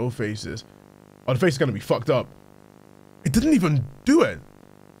 There are no faces. Oh, the face is gonna be fucked up. It didn't even do it.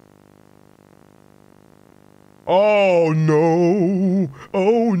 Oh no.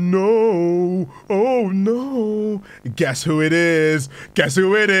 Oh no. Oh no. Guess who it is? Guess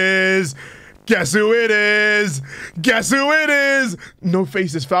who it is? Guess who it is? Guess who it is? No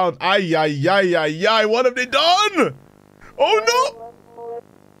face is found. Ay, ay, ay, ay, ay. What have they done? Oh no!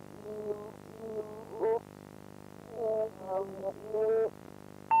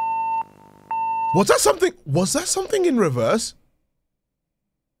 Was that something? Was that something in reverse?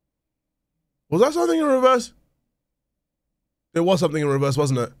 Was that something in reverse? It was something in reverse,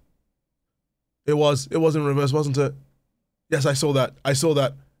 wasn't it? It was in reverse, wasn't it? Yes, I saw that. I saw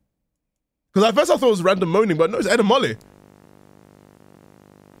that. Because at first I thought it was random moaning, but no, it's Edamame.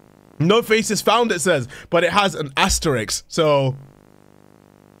 No faces found, it says, but it has an asterisk. So,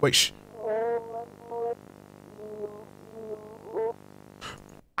 wait, shh.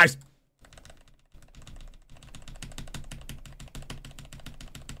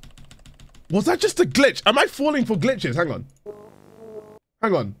 Was that just a glitch? Am I falling for glitches? Hang on.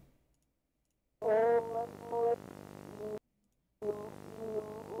 Hang on.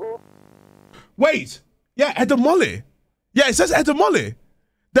 Wait. Yeah, Edamame. Yeah, it says Edamame.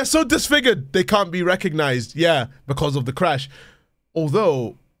 They're so disfigured, they can't be recognized. Yeah, because of the crash.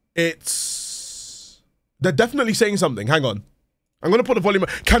 Although, it's... They're definitely saying something. Hang on. I'm going to put the volume...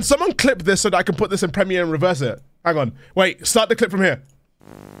 Can someone clip this so that I can put this in Premiere and reverse it? Hang on. Wait, start the clip from here.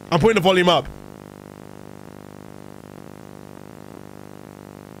 I'm putting the volume up.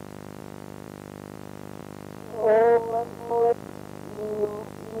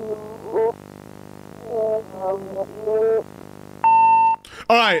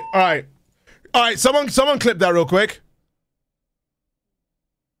 All right, someone clip that real quick.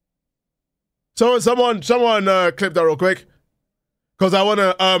 Someone clip that real quick. Cause I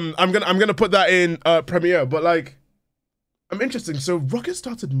wanna I'm gonna put that in Premiere, but like I'm interested. So Rocket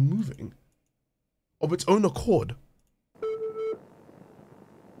started moving of its own accord.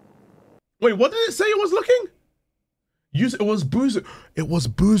 Wait, what did it say it was looking? It was Buzu. It was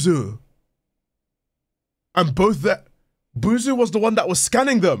Buzu. And both that Buzu was the one that was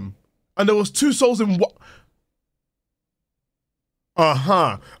scanning them. And there was two souls in what?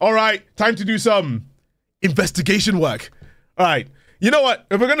 Uh-huh. All right, time to do some investigation work. All right. You know what?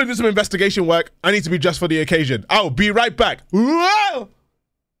 If we're gonna do some investigation work, I need to be dressed for the occasion. I'll be right back. Whoa!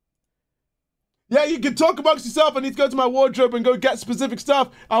 Yeah, you can talk amongst yourself. I need to go to my wardrobe and go get specific stuff.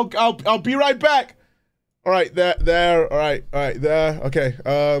 I'll be right back. All right, there. All right, there. Okay.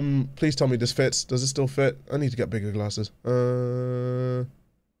 Please tell me this fits. Does it still fit? I need to get bigger glasses. There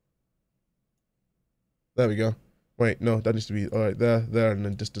we go. Wait, no, that needs to be all right. There, and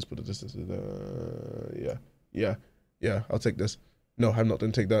then just put it. This. Yeah. I'll take this. No, I'm not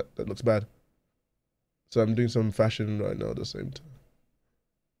gonna take that. That looks bad. So I'm doing some fashion right now at the same time.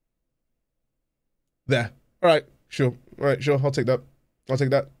 There. All right. Sure. All right. Sure. I'll take that.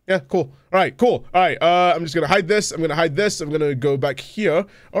 Yeah. Cool. All right. Cool. All right. I'm just gonna hide this. I'm gonna go back here.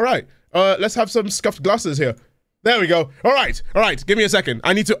 All right. Let's have some scuffed glasses here. There we go. All right. Give me a second.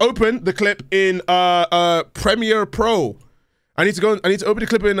 I need to open the clip in Premiere Pro. I need to open the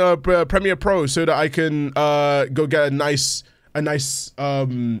clip in Premiere Pro so that I can go get a nice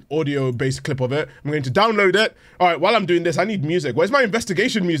audio-based clip of it. I'm going to download it. All right, while I'm doing this, I need music. Where's my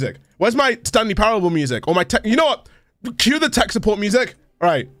investigation music? Where's my Stanley Parable music? Or my tech? You know what? Cue the tech support music. All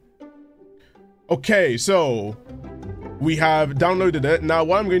right. Okay, so we have downloaded it. Now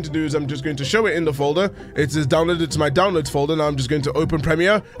what I'm going to do is I'm just going to show it in the folder. It is downloaded to my downloads folder. Now I'm just going to open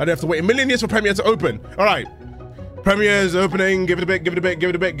Premiere. I don't have to wait a million years for Premiere to open. All right. Premiere is opening. Give it a bit.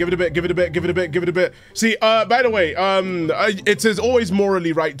 See, by the way, it is always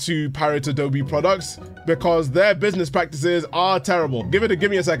morally right to pirate Adobe products because their business practices are terrible.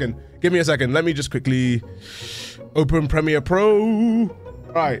 Give me a second. Let me just quickly open Premiere Pro.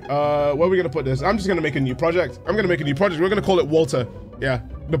 All right, where are we gonna put this? I'm just gonna make a new project. We're gonna call it Walter. Yeah,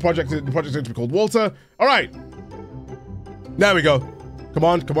 the project is going to be called Walter. All right. There we go. Come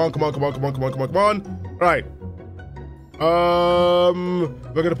on. All right.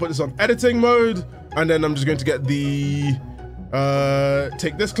 We're gonna put this on editing mode, and then I'm just going to get the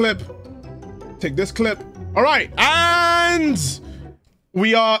take this clip. All right, and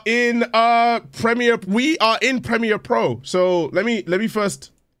we are in Premiere. We are in Premiere Pro. So let me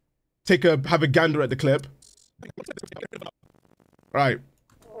first have a gander at the clip. Right.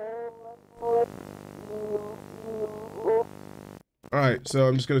 All right, so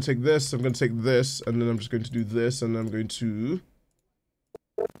I'm just going to take this, and then I'm just going to do this, and I'm going to...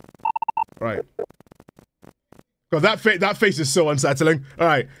 Right. God, that face is so unsettling. All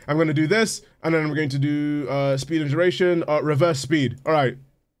right, I'm going to do this, and then I'm going to do speed and duration, reverse speed. All right.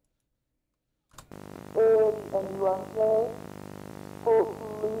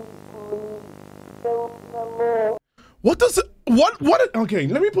 What does it... What? Okay,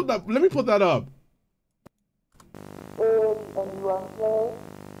 let me put that up.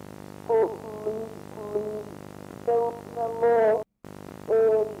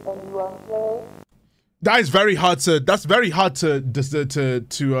 That is very hard to. That's very hard to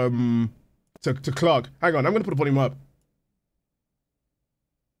clog. Hang on, I'm gonna put the volume up.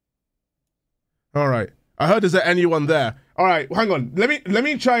 All right. I heard there's anyone there. All right, hang on. Let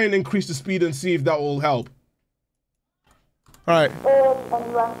me try and increase the speed and see if that will help. All right.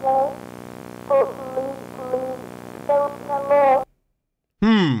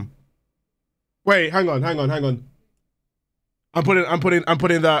 Wait, hang on. I'm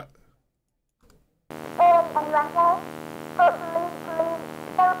putting that.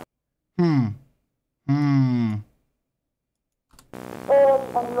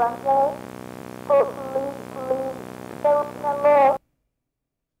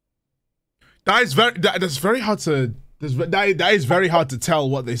 That's very hard to. That is very hard to tell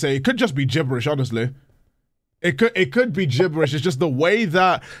what they say. It could just be gibberish, honestly. It could be gibberish. It's just the way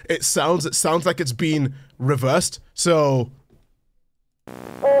that it sounds. It sounds like it's been reversed. So.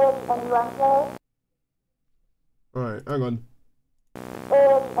 All right, hang on.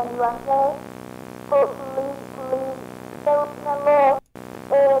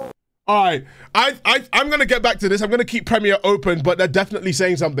 All right, I'm gonna get back to this. I'm gonna keep Premiere open, but they're definitely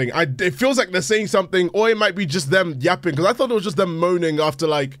saying something. It feels like they're saying something, or it might be just them yapping. Because I thought it was just them moaning after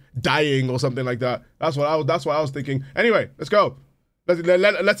like dying or something like that. That's what I was thinking. Anyway, let's go.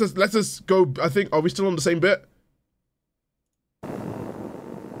 Let's us go. I think, are we still on the same bit?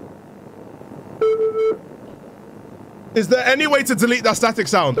 Is there any way to delete that static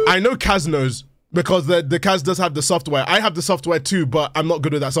sound? I know Kaz knows, because the Kaz does have the software. I have the software too, but I'm not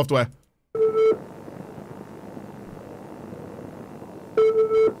good with that software.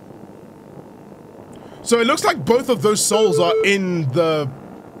 So it looks like both of those souls are in the...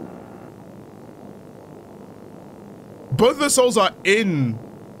 Both of the souls are inside.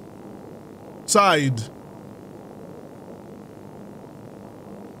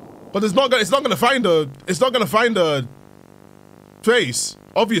 But it's not gonna find a face,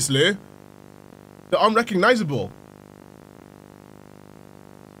 obviously. They're unrecognizable.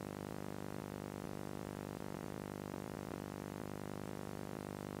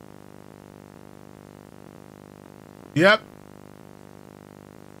 Yep.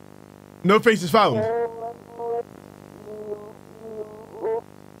 No face is found.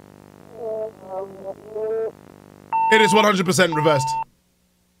 It is 100% reversed.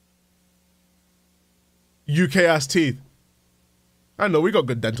 UK ass teeth. I know, we got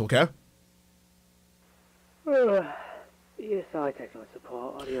good dental care. ESI technical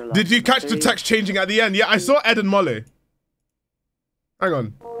support. Did you catch the text changing at the end? Yeah, I saw Ed and Molly. Hang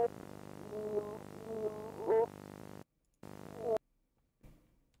on.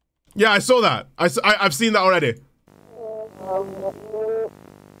 Yeah, I saw that. I've seen that already.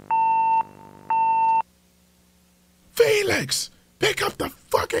 Felix, pick up the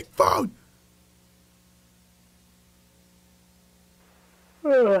fucking phone.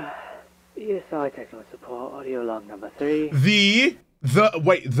 ESI technical support, audio log number 3. The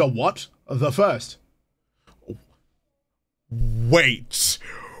what? The first. Wait.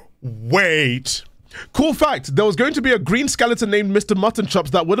 Cool fact, there was going to be a green skeleton named Mr. Mutton Chops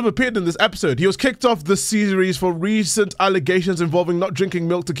that would have appeared in this episode. He was kicked off the series for recent allegations involving not drinking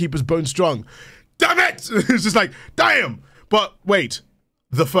milk to keep his bones strong. Damn it! It's just like, damn! But wait,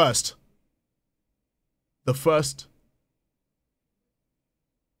 the first.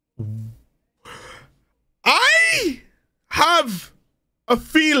 I have a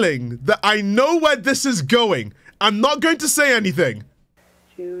feeling that I know where this is going. I'm not going to say anything.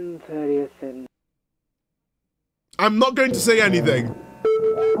 June 30th and... I'm not going to say anything.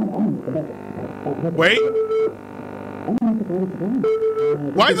 Wait.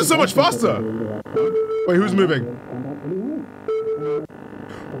 Why is it so much faster? Wait, who's moving?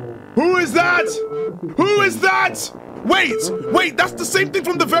 Who is that? Who is that? Wait, that's the same thing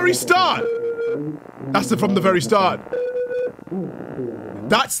from the very start. That's it from the very start.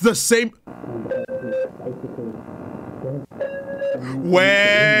 That's the same.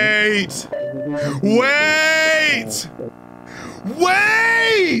 Wait!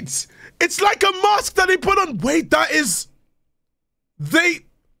 It's like a mask that they put on. Wait, that is... They...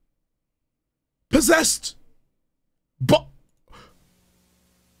 Possessed. But...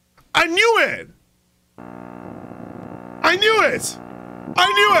 I knew it!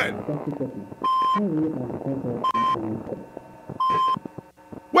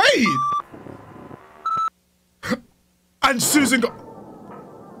 Wait! And Susan got...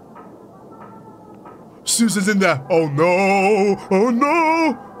 Susan's in there. Oh no! Oh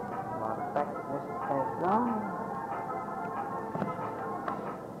no!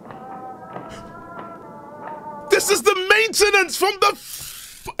 This is the maintenance from the...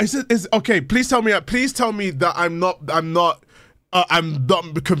 Is okay? Please tell me that I'm not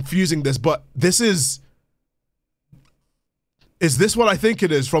confusing this, but this is this what I think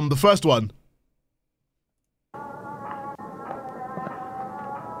it is from the first one?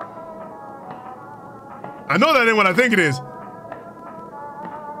 I know that ain't what I think it is.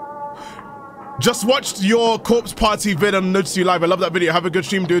 Just watched your corpse party vid and noticed you live. I love that video. Have a good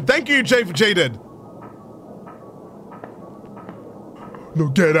stream, dude. Thank you, Jay, for Jaded. No,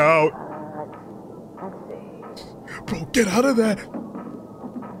 get out. Bro, get out of there.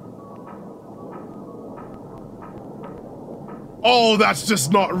 Oh, that's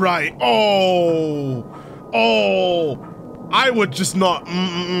just not right. Oh. I would just not.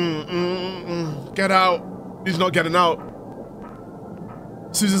 Get out. He's not getting out.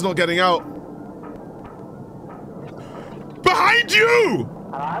 Susan's not getting out. Behind you!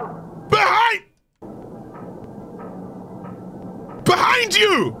 Hello? Behind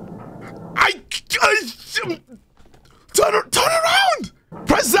you! Turn around!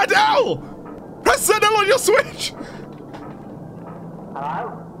 Press ZL! Press ZL on your Switch!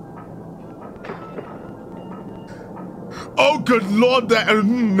 Hello? Oh, good lord, that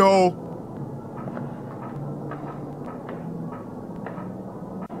no.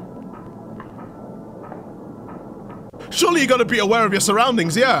 Surely you gotta be aware of your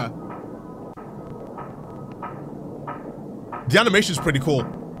surroundings, yeah. The animation's pretty cool.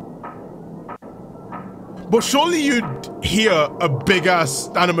 But surely you'd hear a big-ass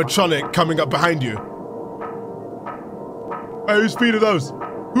animatronic coming up behind you. Hey, whose feet are those?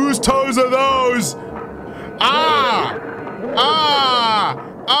 Whose toes are those? Ah! Ah!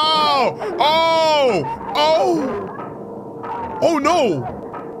 Oh! Oh! Oh! Oh no!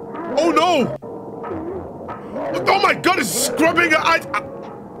 Oh no! Oh my god, it's scrubbing her eyes!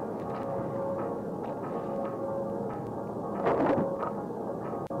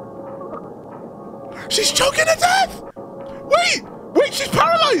 She's choking to death! Wait! Wait, she's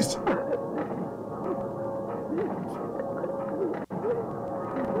paralyzed!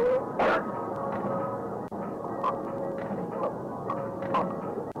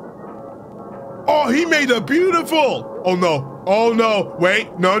 Oh, he made her beautiful! Oh no. Oh no.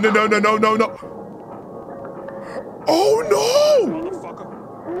 Wait. No. Oh no!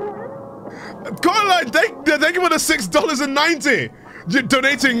 Caroline, thank you for the $6.90. You're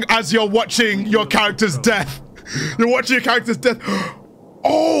donating as you're watching your character's death. You're watching your character's death.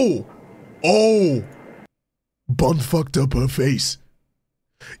 Oh! Oh! Bond fucked up her face.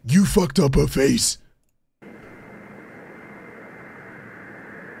 You fucked up her face.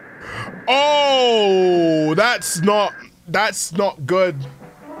 Oh! That's not good.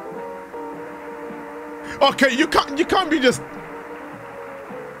 Okay, you can't be just.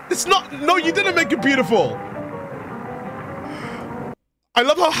 It's not. No, you didn't make it beautiful. I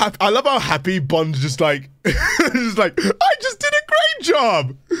love how happy Bond's just like, just like, I just did a great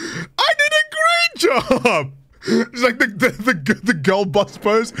job. I did a great job. It's like the girl boss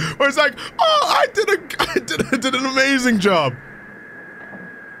pose where it's like, oh, I did an amazing job.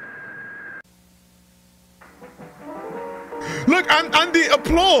 Look, and the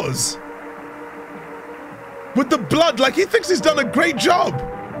applause. With the blood, like he thinks he's done a great job.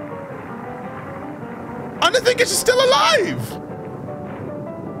 And I think it's still alive.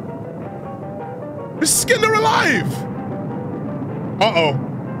 His skin are alive. Uh-oh.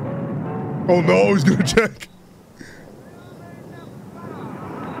 Oh no, he's gonna check.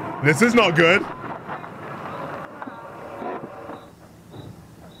 This is not good.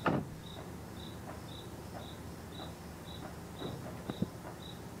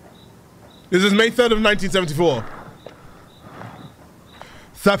 This is May 3rd of 1974.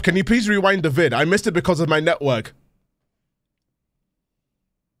 Thaf, can you please rewind the vid? I missed it because of my network.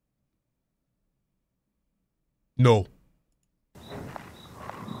 No.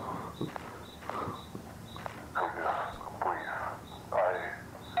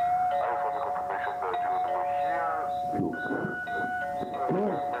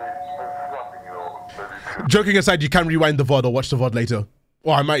 Joking aside, you can rewind the VOD or watch the VOD later.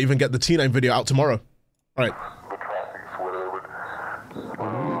 Or I might even get the T9 video out tomorrow. All right.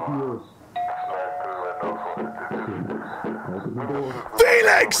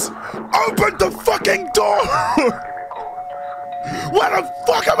 Felix! Open the fucking door! Where the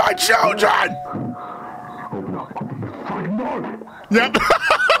fuck are my children? Yep.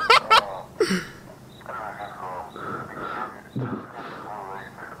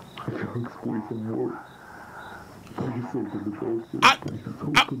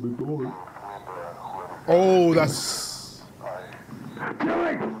 Oh, that's...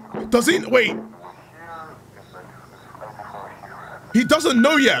 Does he... Wait. He doesn't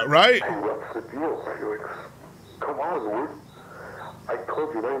know yet, right? Hey, what's the deal, Felix? Come on, Wood. I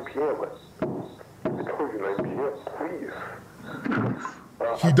told you 9 p.m. I told you 9 p.m., please.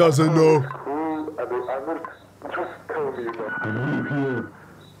 He doesn't know. Cool. I mean, just tell me that. I know you hear.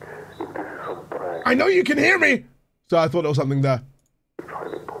 If this is some prank. I know you can hear me. So I thought there was something there.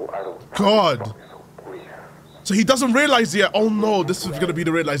 God. So he doesn't realize yet. Oh no, this is gonna be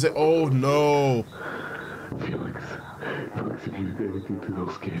the realization. Oh no. Felix, if you do anything to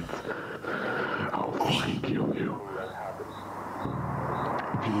those kids, I'll fucking kill you.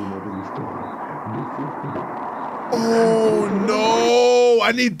 Do you remember the story? Oh no!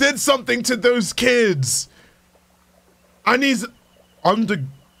 And he did something to those kids. And he's under.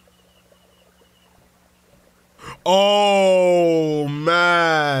 Oh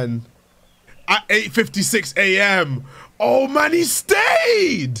man. At 8:56 a.m. Oh man, he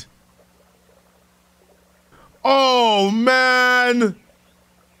stayed. Oh man.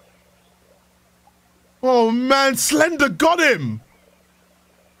 Oh man, Slender got him.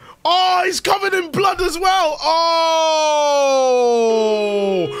 Oh, he's covered in blood as well. Oh.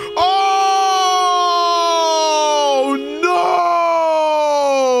 Oh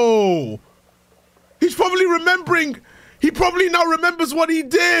no. He's probably remembering. He probably now remembers what he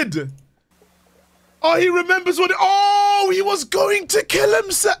did. Oh, he remembers what. Oh, he was going to kill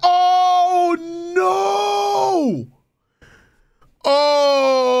himself. Oh no.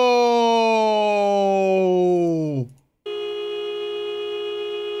 Oh.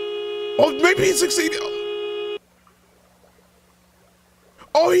 Oh, maybe he succeeded.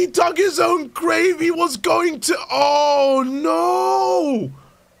 Oh, he dug his own grave. He was going to. Oh no.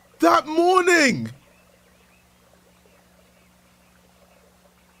 That morning.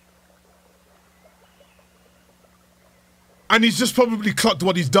 And he's just probably clocked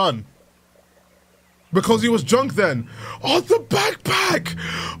what he's done. Because he was drunk then. Oh, the backpack!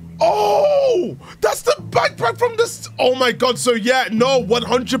 Oh! That's the backpack from this. Oh my god, so yeah, no,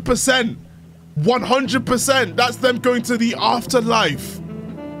 100%. 100%. That's them going to the afterlife.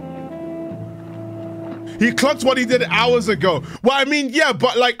 He clocked what he did hours ago. Well, I mean, yeah,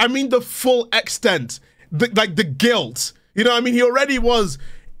 but like, I mean the full extent. Like the guilt. You know what I mean? He already was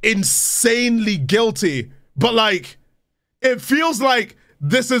insanely guilty. But like, it feels like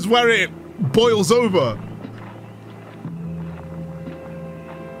this is where it boils over.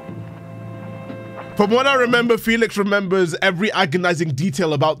 From what I remember, Felix remembers every agonizing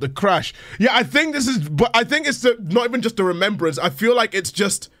detail about the crash. Yeah, I think this is, but I think it's not even just a remembrance. I feel like it's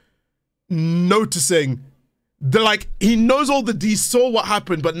just noticing the, like, he knows all the, he saw what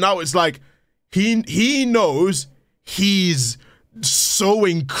happened, but now it's like, he knows he's so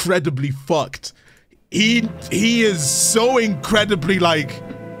incredibly fucked. He is so incredibly like,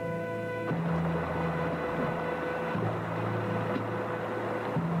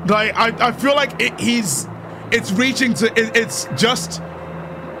 I feel like it's reaching to, it's just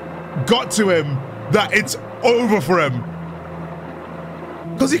got to him that it's over for him.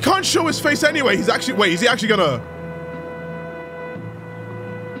 Because he can't show his face anyway. He's actually, wait, is he actually gonna,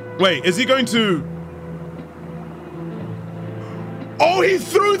 wait, is he going to, oh, he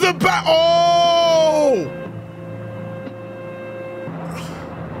threw the bat, oh!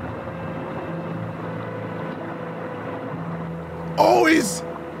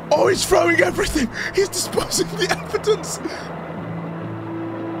 Oh, he's throwing everything. He's disposing the evidence.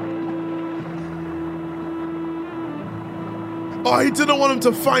 Oh, he didn't want him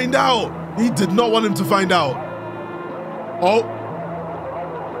to find out. He did not want him to find out. Oh.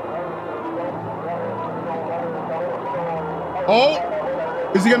 Oh.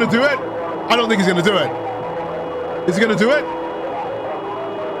 Is he gonna do it? I don't think he's gonna do it. Is he gonna do it?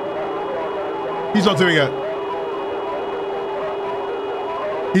 He's not doing it.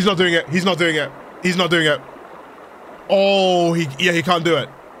 He's not doing it. He's not doing it. He's not doing it. Oh, he can't do it.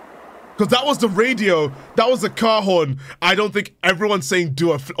 Because that was the radio. That was the car horn. I don't think everyone's saying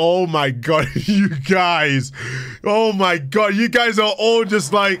do it. Oh my God, you guys. Oh my God, you guys are all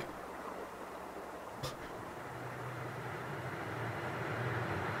just like.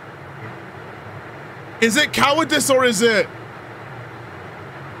 Is it cowardice or is it?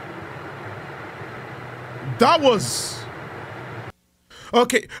 That was.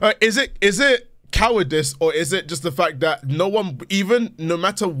 Okay, is it cowardice or is it just the fact that no one, even no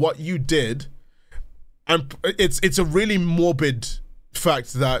matter what you did, and it's a really morbid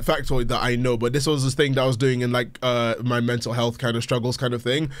factoid that I know, but this was this thing that I was doing in like my mental health kind of struggles kind of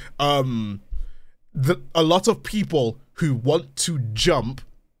thing. A lot of people who want to jump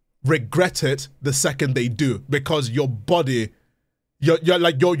regret it the second they do, because your body,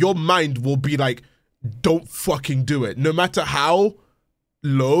 your mind will be like, don't fucking do it, no matter how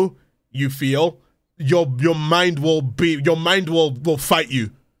low you feel, your mind will fight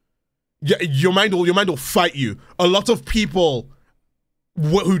you. Your mind will fight you. A lot of people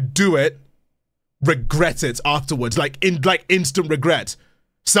who do it regret it afterwards, like instant regret.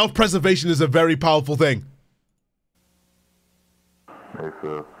 Self-preservation is a very powerful thing. May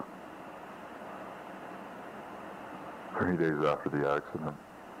 5th. 3 days after the accident.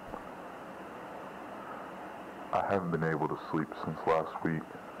 I haven't been able to sleep since last week.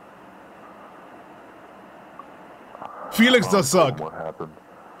 Felix does suck. What happened?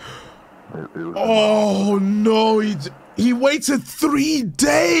 It was oh no, he waited 3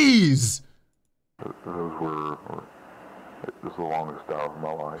 days. It was the longest hour of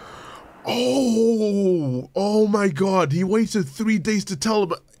my life. Oh my God, he waited 3 days to tell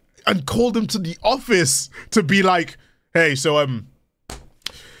him and called him to the office to be like, hey, so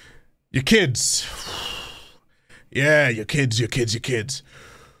your kids. Yeah, your kids.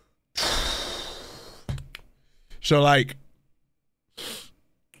 So like,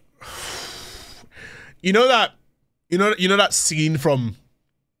 you know that scene from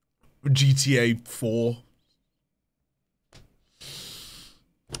GTA 4?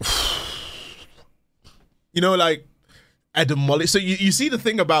 You know, like Ed and Molly. So you see the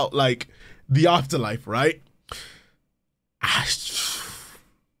thing about like the afterlife, right?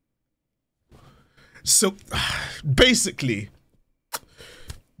 So basically,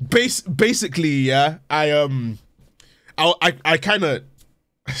 yeah, I kind of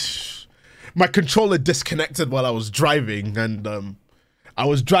my controller disconnected while I was driving, and I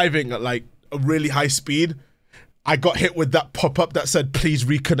was driving at like a really high speed. I got hit with that pop-up that said, please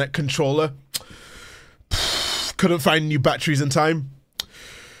reconnect controller. Couldn't find new batteries in time.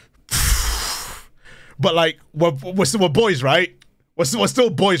 But like, we're still boys, right? We're still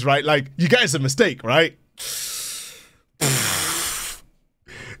boys, right? Like, you get it's a mistake, right?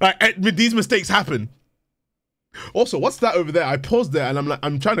 Like, these mistakes happen. Also, what's that over there? I paused there and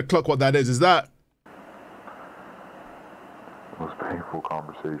I'm trying to clock what that is. Is that? The most painful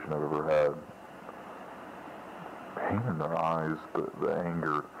conversation I've ever had. Pain in their eyes, the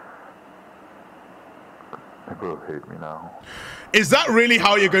anger. They both hate me now. Is that really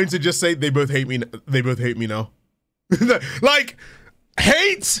how you're going to just say they both hate me? They both hate me now. Like,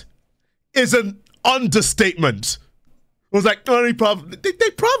 hate is an understatement. I was like, oh, they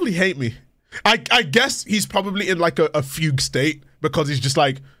probably hate me. I guess he's probably in like a fugue state because he's just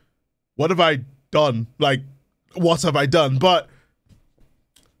like, what have I done? Like, what have I done? But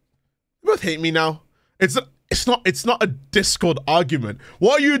they both hate me now. It's not a Discord argument.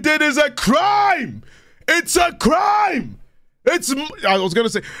 What you did is a crime. It's a crime. I was gonna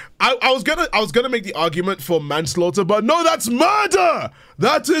say I was gonna make the argument for manslaughter, but no, that's murder.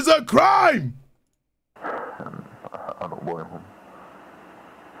 That is a crime. I don't blame him.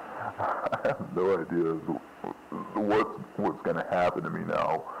 I have no idea what's gonna happen to me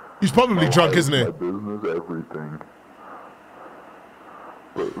now. He's probably drunk, isn't he? My business, everything.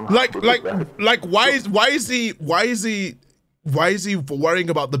 But, like, why is he worrying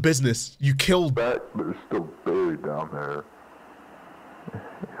about the business? You killed. That they're still buried down there.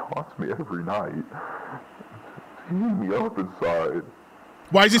 He haunts me every night. He eats me up inside.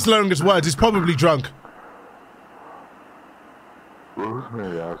 Why is he slurring his words? He's probably drunk.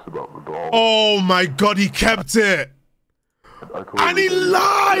 Rosemary asked about the doll. Oh my God, he kept it. And he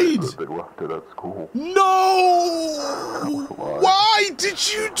lied! They left it at school. No! Why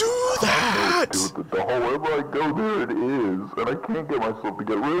did you do that? Dude, the doll, wherever I go, there it is. And I can't get myself to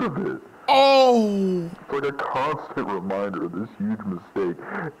get rid of it. Oh! It's like a constant reminder of this huge mistake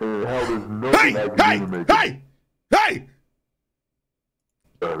and how there's nothing I can do to make it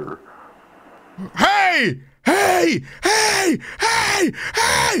better. Hey!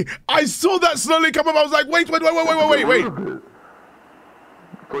 I saw that slowly come up. I was like, wait. It's like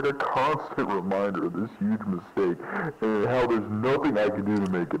a constant reminder of this huge mistake and how there's nothing I can do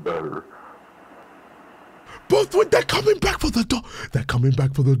to make it better. But when they're coming back for the doll. They're coming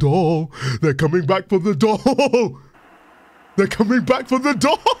back for the doll. They're coming back for the doll. They're coming back for the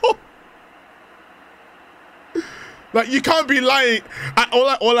doll. Like, you can't be lying.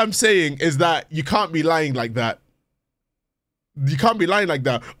 All I'm saying is that you can't be lying like that. You can't be lying like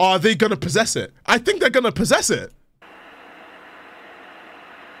that. Or are they going to possess it? I think they're going to possess it.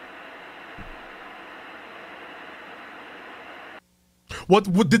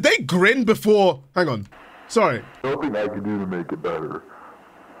 What did they grin before? Hang on. Sorry. Nothing I can do to make it better.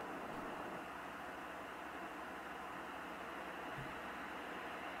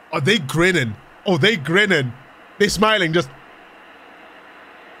 Are they grinning? Oh, they grinning. They smiling, just.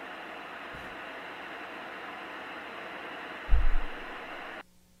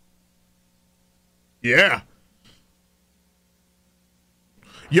 Yeah.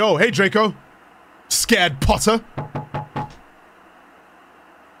 Yo, hey Draco. Scared Potter.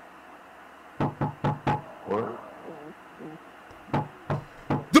 What?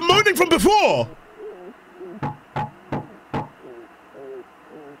 The moaning from before.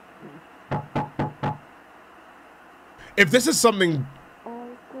 If this is something...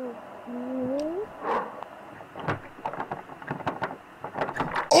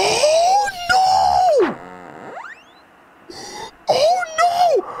 Oh no! Oh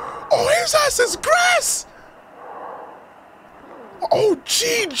no! Oh, his ass is grass! Oh,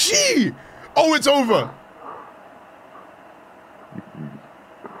 GG! Oh, it's over!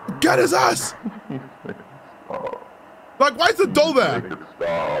 Get his ass! Like, why is the doll there?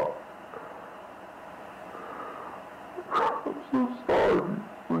 Stop. I'm so sorry.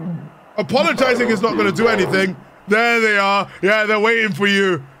 Apologizing is not gonna do anything. There they are. Yeah, they're waiting for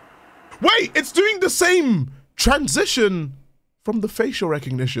you. Wait, it's doing the same transition from the facial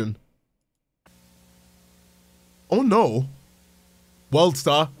recognition. Oh no. World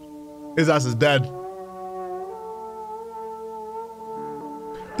Star. His ass is dead.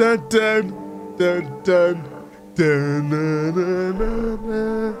 Dun dun dun dun dun dun dun dun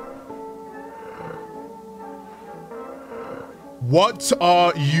dun. What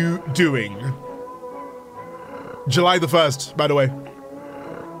are you doing? July the 1st, by the way.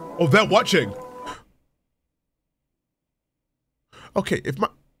 Oh, they're watching. Okay, if my...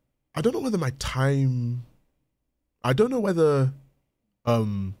 I don't know whether my time... I don't know whether...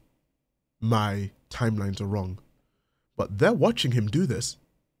 my timelines are wrong. But they're watching him do this.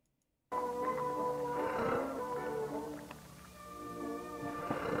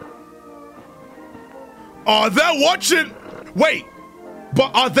 Oh, they're watching... Wait,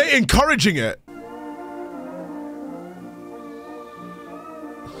 but are they encouraging it?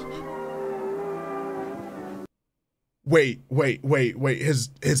 Wait,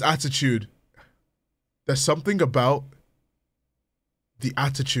 his attitude. There's something about the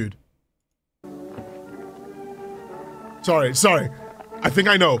attitude. Sorry. I think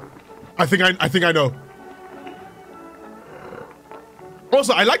I know. I think I know.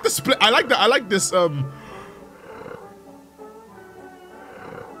 Also, I like the split. I like this,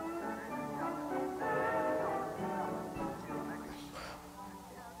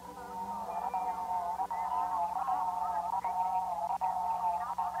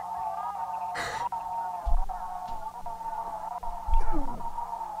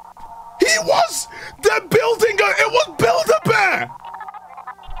 They're building it was Build-A-Bear!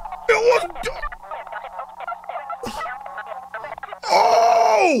 It was...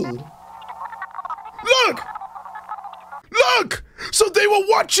 Oh! Look! So they were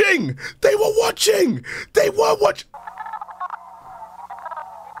watching! They were watching!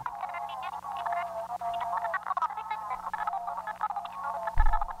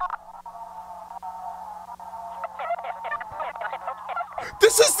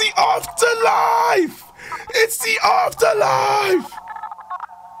 This is the afterlife! It's the afterlife!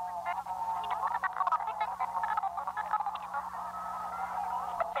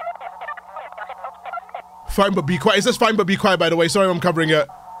 Fine but be quiet. It says fine but be quiet, by the way. Sorry I'm covering it.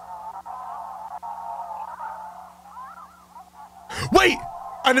 Wait!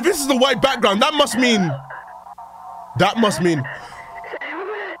 And if this is the white background, that must mean...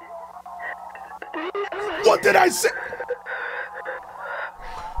 What did I say?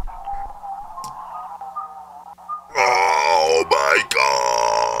 Oh my God!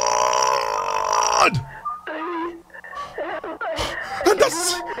 And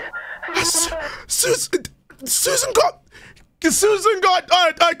that's Susan got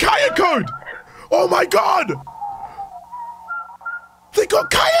Kaya code. Oh my God! They got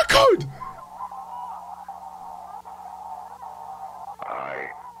Kaya code. I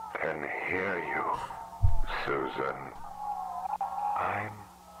can hear you, Susan. I'm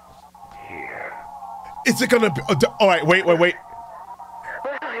here. Is it gonna be? All right, wait.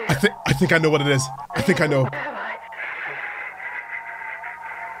 I think I know what it is. I think I know.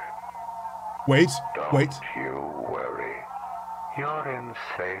 Wait. Don't you worry. You're in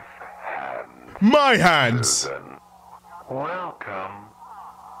safe hands. My hands. Susan, welcome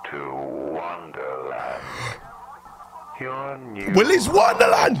to Wonderland. Your new Willy's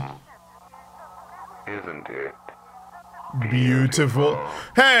Wonderland. Isn't it? Beautiful.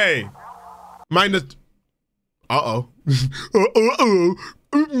 Hey, minor. Uh-oh.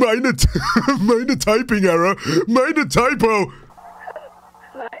 Minor typing error. Minor typo.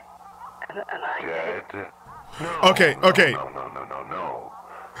 Dead? No. Okay. No.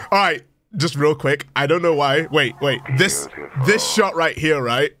 All right, just real quick. I don't know why. Wait. This shot right here,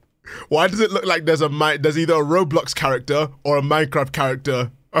 right? Why does it look like there's either a Roblox character or a Minecraft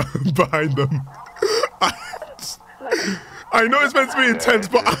character behind them? I know it's meant to be intense,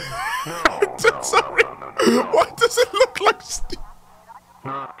 but sorry. Why does it look like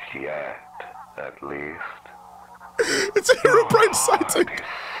Not yet, at least. It's a Herobrine sighting.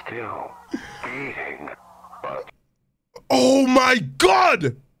 Still beating, but oh my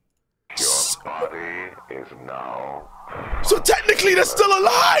god! your body is now So technically they're still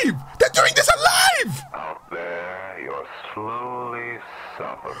alive! They're doing this alive! out there. You're slowly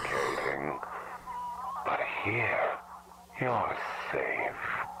suffocating, but here you're safe.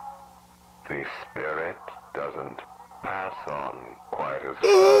 The spirit doesn't pass on quite as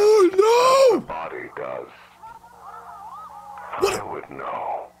Oh the body does. I would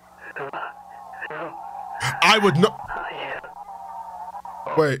know. no! I would know.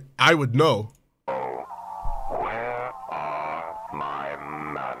 Wait, I would know. Oh, where are my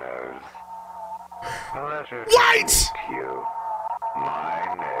manners? Pleasure to What? meet you. My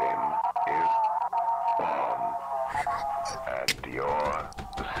name is Bomb, and you're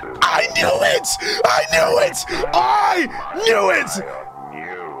Susan. I knew it! I knew it! I knew it! On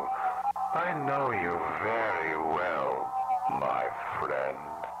you. I know you very well, my friend.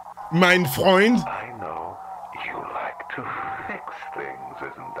 Mein Freund? I know you like to fix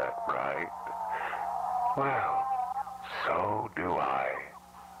things, isn't that right? Well, so do I.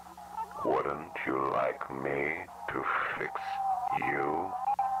 Wouldn't you like me to fix you?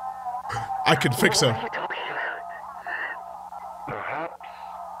 I could fix her. Perhaps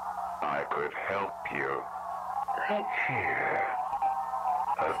I could help you. Here,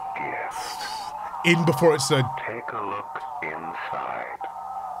 a gift. In before it said, Take a look inside.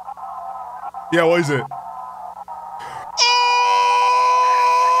 yeah, what is it?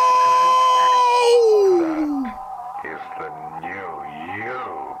 Oh! Is the new you.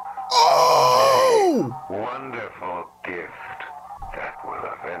 Oh! Wonderful gift that will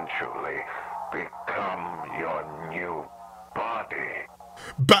eventually become your new body.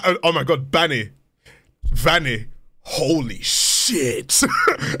 Oh my god, Vanny. Holy shit.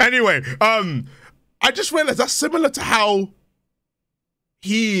 Anyway, I just realized that's similar to how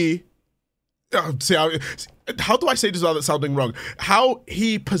he how do I say this without sounding wrong? How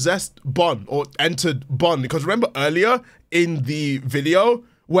he possessed Bon or entered Bon, because remember earlier in the video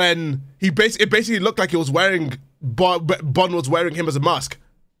when it basically looked like he was wearing Bon was wearing him as a mask.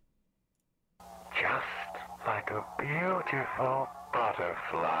 Just like a beautiful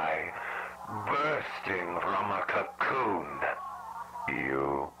butterfly bursting from a cocoon,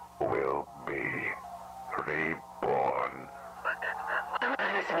 you will be reborn.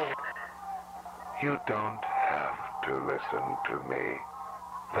 You don't have to listen to me.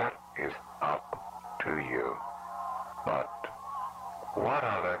 That is up to you. But what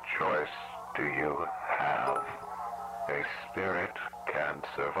other choice do you have? A spirit can't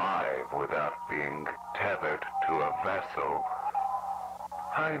survive without being tethered to a vessel.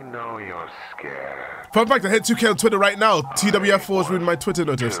 I know you're scared. Fun fact, I hit 2K on Twitter right now. TWF4 has ruined my Twitter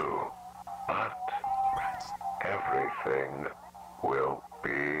notice. Too, but everything will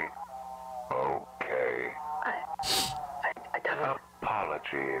be okay.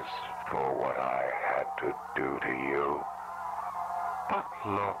 Apologies for what I had to do to you. But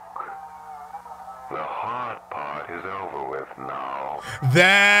look, the hard part is over with now.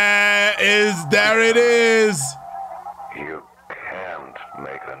 There it is. You can't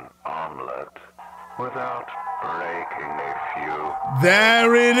make an omelet without breaking a few.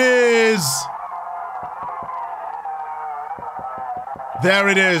 There it is. There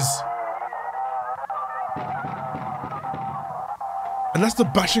it is. And that's the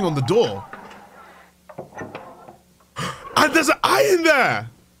bashing on the door. And there's an eye in there.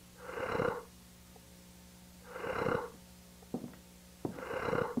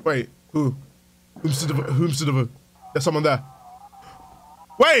 Wait, who? Whomsoever. There's someone there.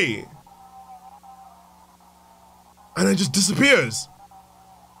 Wait. And it just disappears.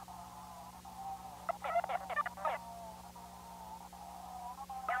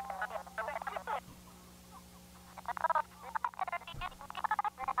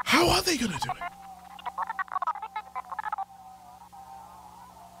 How are they gonna do it?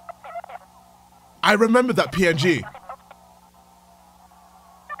 I remember that PNG.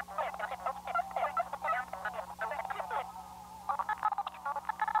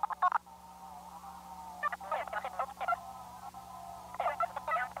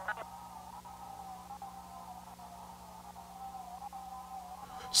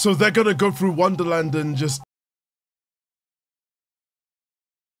 So they're gonna go through Wonderland and just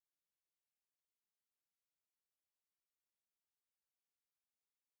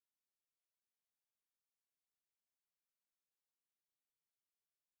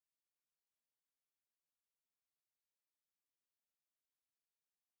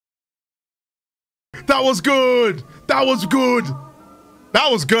That was good. That was good. That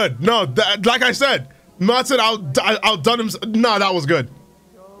was good. No, like I said, Martin outdone him. No, that was good.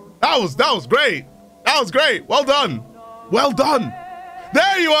 That was great. That was great. Well done. Well done.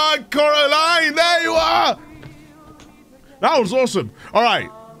 There you are, Coraline. There you are. That was awesome. All right.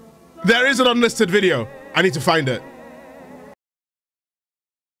 There is an unlisted video. I need to find it.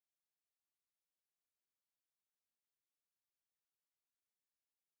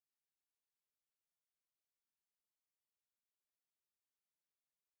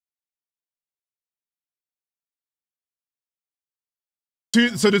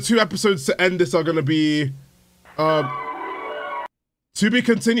 So the 2 episodes to end this are going to be to be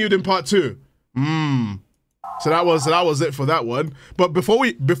continued in part 2. So that was it for that one. But before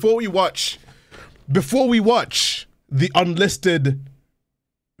we watch the unlisted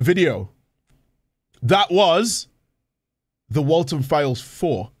video, that was the Walten Files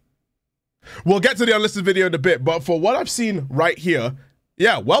 4. We'll get to the unlisted video in a bit, but for what I've seen right here,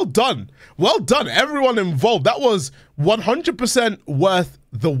 yeah, well done. Well done, everyone involved. That was 100% worth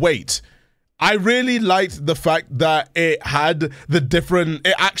the wait. I really liked the fact that it had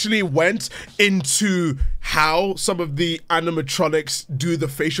it actually went into how some of the animatronics do the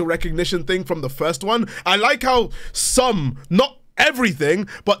facial recognition thing from the first one. I like how not everything,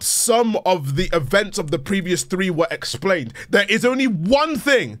 but some of the events of the previous 3 were explained. There is only one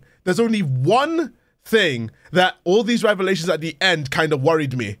thing. There's only one thing that all these revelations at the end kind of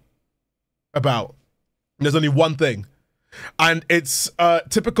worried me about. There's only one thing. And it's a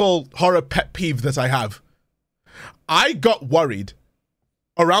typical horror pet peeve that I have. I got worried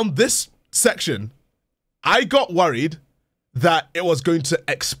around this section. I got worried that it was going to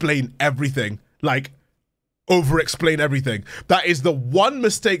explain everything, like over-explain everything. That is the one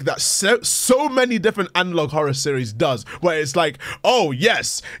mistake that so many different analog horror series does, where it's like, oh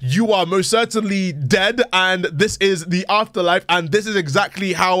yes, you are most certainly dead, and this is the afterlife, and this is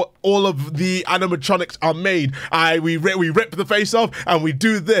exactly how all of the animatronics are made. We rip the face off, and we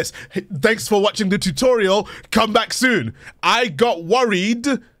do this. Thanks for watching the tutorial. Come back soon. I got worried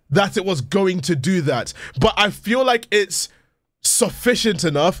that it was going to do that, but I feel like it's sufficient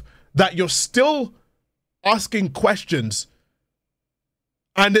enough that you're still asking questions,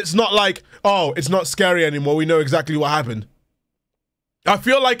 and it's not like, oh, it's not scary anymore, we know exactly what happened. I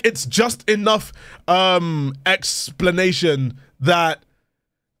feel like it's just enough explanation that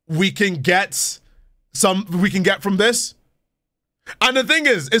we can get from this. And the thing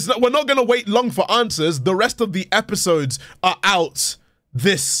is that we're not gonna wait long for answers. The rest of the episodes are out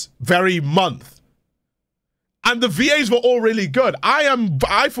this very month. And the VAs were all really good. I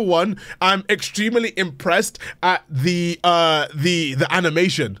for one, I'm extremely impressed at the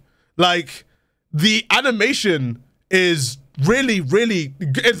animation. Like, the animation is really, really,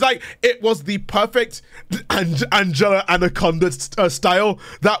 it's like, it was the perfect Angela Anaconda style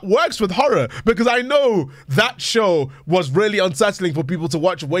that works with horror, because I know that show was really unsettling for people to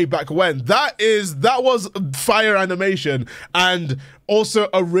watch way back when. That was fire animation, and also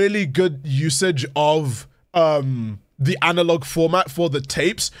a really good usage of the analog format for the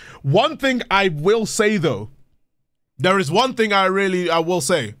tapes. One thing I will say though, there is one thing I will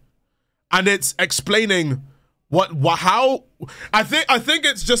say, and it's explaining how I think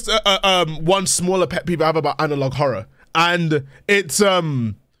it's just one smaller pet peeve I have about analog horror, and it's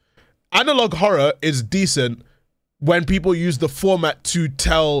analog horror is decent when people use the format to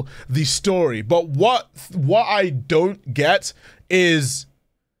tell the story, but what I don't get is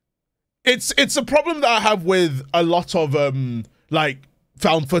it's a problem that I have with a lot of like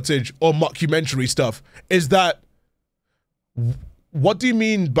found footage or mockumentary stuff, is that what do you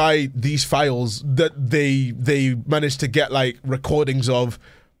mean by these files that they managed to get like recordings of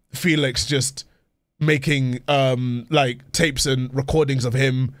Felix just making like tapes and recordings of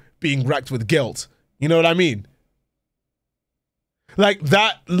him being racked with guilt? You know what I mean? Like,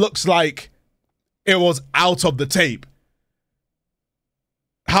 that looks like it was out of the tape.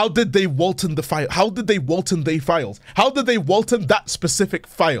 How did they Walten the file? How did they Walten the files? How did they Walten that specific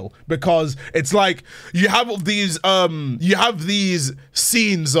file? Because it's like you have these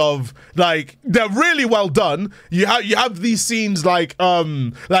scenes of, like, they're really well done. You have these scenes like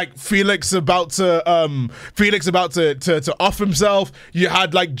Felix about to off himself. You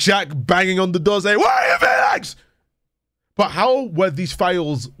had like Jack banging on the door saying, "Where are you, Felix?" But how were these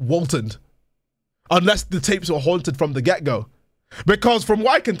files Waltened? Unless the tapes were haunted from the get-go. Because from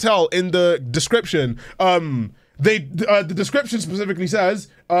what I can tell in the description, The description specifically says,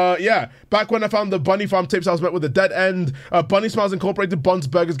 yeah, back when I found the Bunny Farm tapes, I was met with a dead end. Bunny Smiles Incorporated, Bond's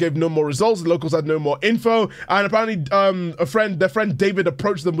Burgers gave no more results. The locals had no more info. And apparently, their friend David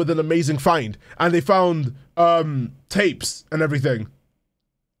approached them with an amazing find. And they found tapes and everything.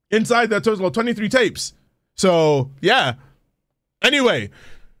 Inside their total of 23 tapes. So, yeah. Anyway,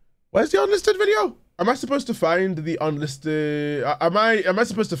 where's the unlisted video? Am I supposed to find the unlisted... Am I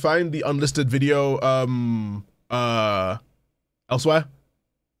supposed to find the unlisted video, elsewhere?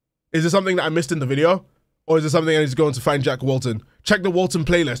 Is there something that I missed in the video? Or is there something I need to go on to find Jack Walton? Check the Walton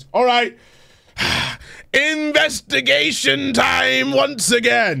playlist. All right. Investigation time once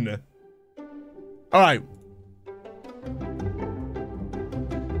again. All right.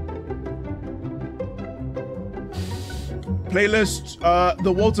 Playlist,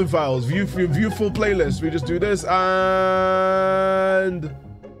 the Walten Files, view full playlist. We just do this and...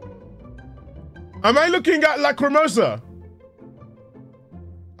 Am I looking at Lacrimosa?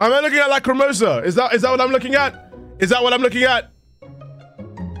 Am I looking at Lacrimosa? Is that what I'm looking at? Is that what I'm looking at? All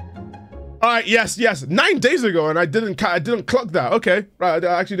right, yes. 9 days ago, and I didn't clock that. Okay, right,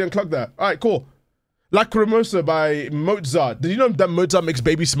 I actually didn't clock that. All right, cool. Lacrimosa by Mozart. Did you know that Mozart makes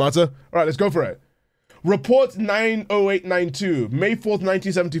babies smarter? All right, let's go for it. Report 90892, May 4th,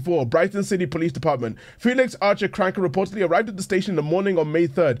 1974, Brighton City Police Department. Felix Archer Cranker reportedly arrived at the station in the morning on May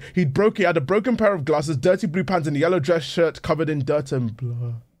 3rd. He had a broken pair of glasses, dirty blue pants, and a yellow dress shirt covered in dirt and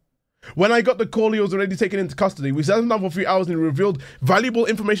blood. When I got the call, he was already taken into custody. We sat him down for a few hours and he revealed valuable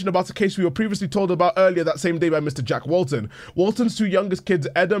information about a case we were previously told about earlier that same day by Mr. Jack Walton. Walton's 2 youngest kids,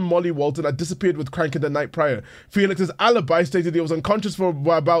 Ed and Molly Walton, had disappeared with Cranker the night prior. Felix's alibi stated he was unconscious for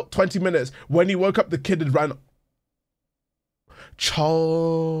about 20 minutes. When he woke up, the kid had ran... Charles...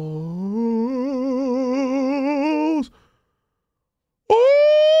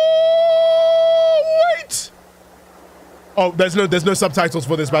 Oh, wait! Oh, there's no subtitles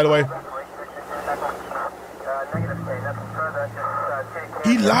for this, by the way.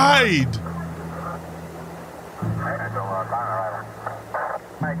 He lied.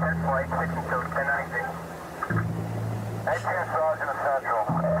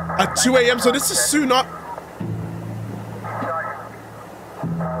 At 2 a.m., so this is soon up.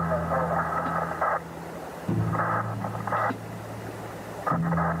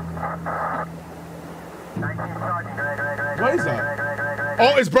 What is that?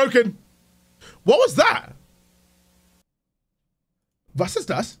 Oh, it's broken. What was that? Was ist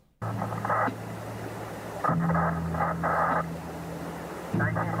das?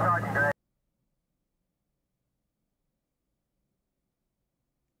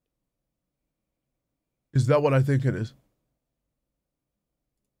 Is that what I think it is?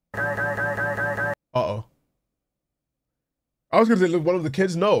 Uh-oh. I was gonna say, look, one of the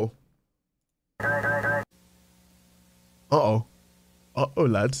kids, no. Uh-oh. Uh-oh,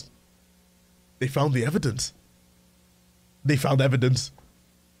 lads. They found the evidence. They found evidence.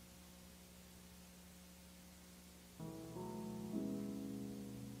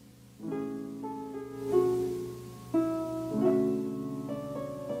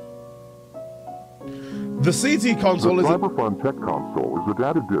 The CT console is... The CyberFun Tech Console is a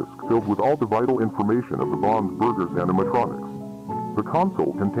data disk filled with all the vital information of the Bond's Burgers animatronics. The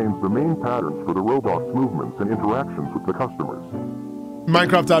console contains the main patterns for the robot's movements and interactions with the customers.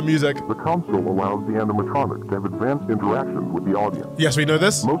 Minecraft music. The console allows the animatronic to have advanced interactions with the audience. Yes, we know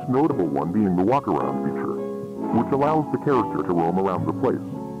this. Most notable one being the walk-around feature, which allows the character to roam around the place.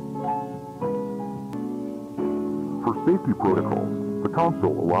 For safety protocols, the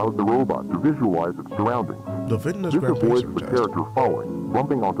console allows the robot to visualize its surroundings. This avoids the character falling,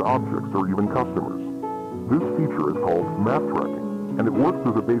 bumping onto objects or even customers. This feature is called map tracking, and it works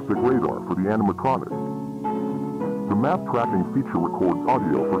as a basic radar for the animatronic. The map tracking feature records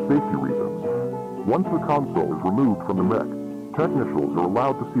audio for safety reasons. Once the console is removed from the mech, technicians are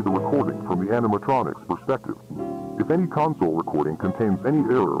allowed to see the recording from the animatronic's perspective. If any console recording contains any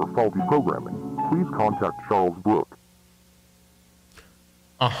error or faulty programming, please contact Charles Brooke.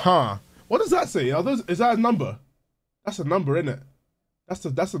 Uh-huh. What does that say? Is that a number? That's a number, isn't it?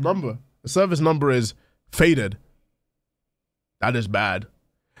 That's a number. The service number is faded. That is bad.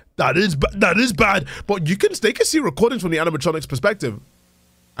 That is bad. But they can see recordings from the animatronics perspective,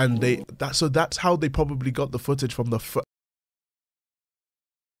 and that's how they probably got the footage from the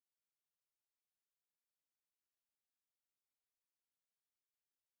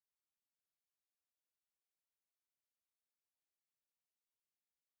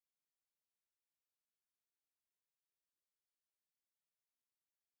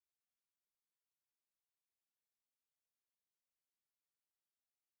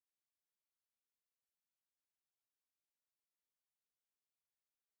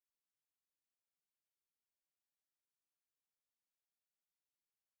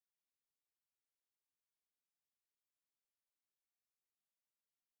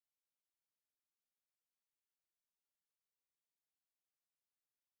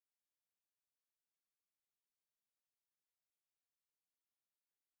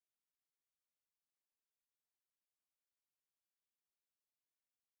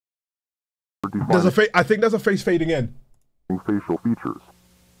user-defined I think there's a face fading in. facial features.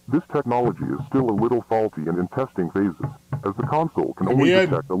 This technology is still a little faulty and in testing phases, as the console can only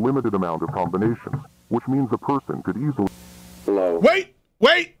detect a limited amount of combinations, which means a person could easily... Hello?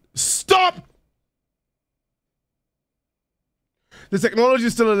 Wait! Stop! The technology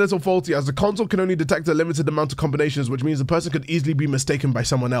is still a little faulty, as the console can only detect a limited amount of combinations, which means the person could easily be mistaken by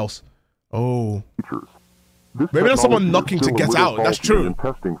someone else. Oh. Maybe there's someone knocking to get out. That's true. In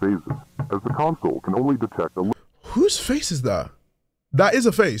testing phases, as the console can only detect a... Whose face is that? That is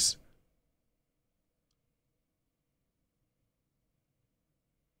a face.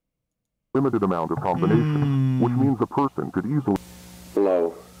 Limited amount of combinations, which means a person could easily...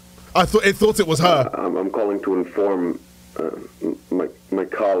 Hello? I thought it was her. I'm calling to inform my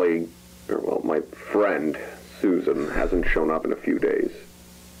colleague, or well, my friend, Susan, hasn't shown up in a few days.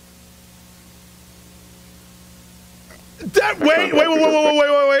 Wait.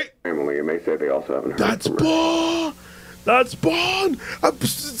 Family, you may say they also haven't heard That's from her. Bon! That's Bon!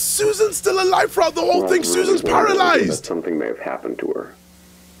 Susan's still alive throughout the whole thing. Susan's paralyzed. Something may have happened to her.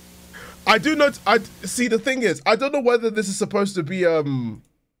 I do not. See. The thing is, I don't know whether this is supposed to be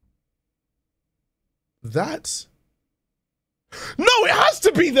that. No, it has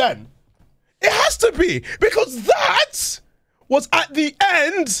to be then. It has to be because that was at the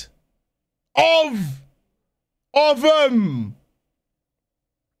end of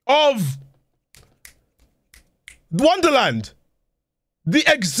Wonderland. The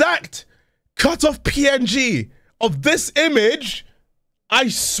exact cut-off PNG of this image, I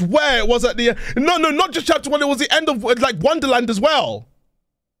swear it was at the end. No, not just chapter 1, it was the end of like Wonderland as well.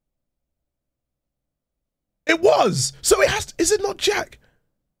 It was. So it has to, is it not Jack?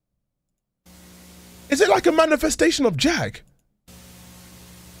 Is it like a manifestation of Jack?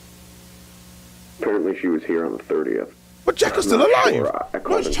 Apparently she was here on the 30th. But Jack is still alive. Sure. I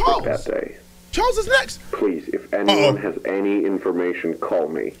called in sick that day. Charles is next. Please, if anyone has any information, call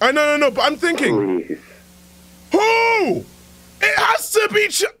me. No, but I'm thinking. Please. Who? It has to be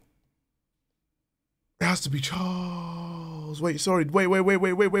It has to be Charles. Wait, sorry.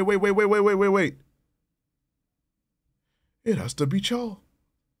 Wait. It has to be Charles.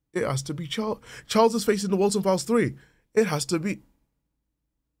 It has to be Charles. Charles is facing the Walten Files 3. It has to be.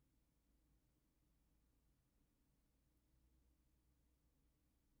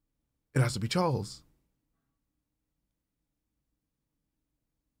 It has to be Charles.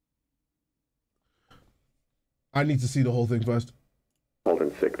 I need to see the whole thing first. Called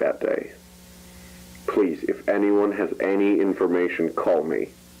in sick that day. Please, if anyone has any information, call me.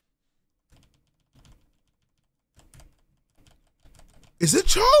 Is it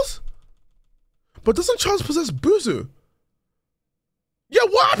Charles? But doesn't Charles possess Buzu? Yeah,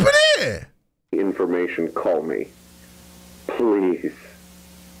 what happened here? Information, call me. Please.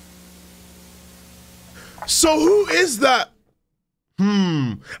 So who is that?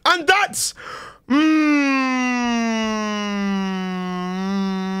 And that's...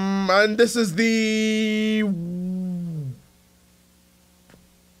 And this is the...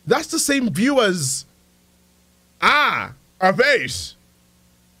 That's the same view as... a face.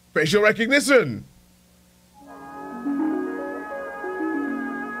 Facial recognition.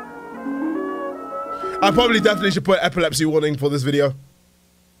 I probably definitely should put epilepsy warning for this video.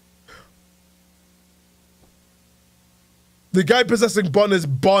 The guy possessing Bon is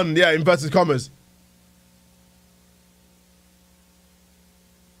Bon, yeah, inverted commas.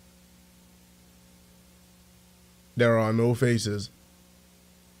 There are no faces.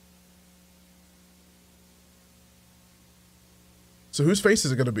 So whose face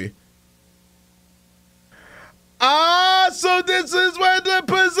is it gonna be? Ah, so this is where the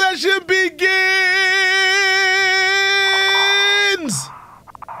possession begins!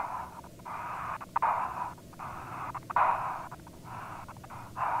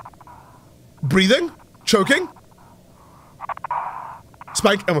 Breathing? Choking?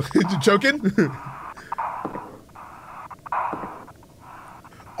 Spike, choking?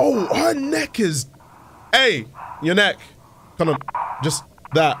 Oh, her neck is... Hey, your neck. Come on, just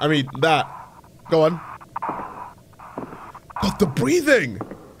that. I mean, that. Go on. God, the breathing.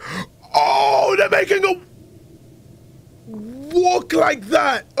 Oh, they're making a walk like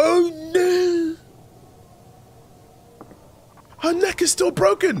that. Oh, no. Her neck is still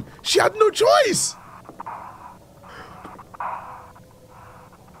broken. She had no choice.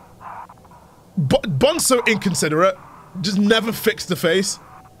 Bon's so inconsiderate. Just never fixed the face.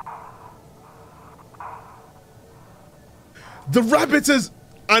 The rabbit is...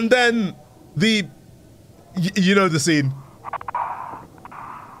 And then the... You know the scene.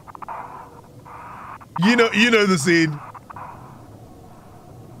 You know the scene.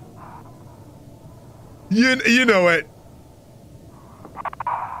 You know it.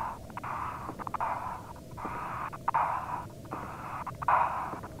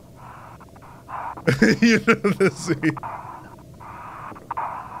 You know the scene.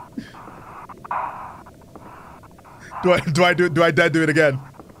 Do I dare do it again?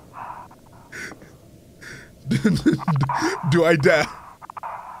 Do I dare?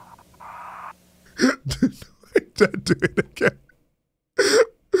 Do I dare do it again?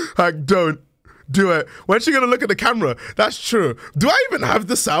 Hank, don't. Do it. When's she gonna look at the camera? That's true. Do I even have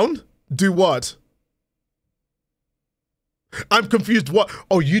the sound? Do what? I'm confused. What?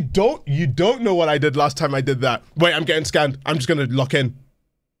 Oh, you don't know what I did last time I did that. Wait, I'm getting scanned. I'm just gonna lock in.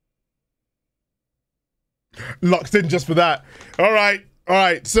 Locked in just for that. All right.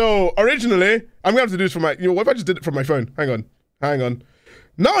 So originally, I'm gonna have to do this from my. What if I just did it from my phone? Hang on.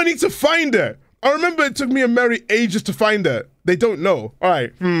 Now I need to find it. I remember it took me a merry ages to find it. They don't know. All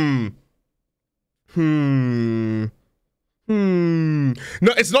right. No,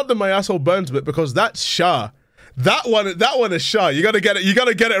 it's not the my asshole burns bit because that's Shah. That one is Shah. You gotta get it. You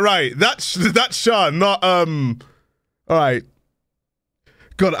gotta get it right. That's Shah, not All right.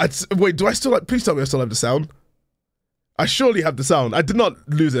 God, wait. Do I still like? Please tell me I still have the sound. I surely have the sound. I did not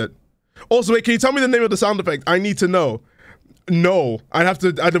lose it. Also, wait. Can you tell me the name of the sound effect? I need to know. No, I have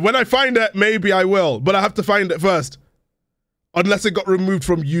to. When I find it, maybe I will. But I have to find it first. Unless it got removed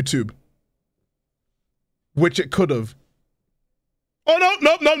from YouTube, which it could have. Oh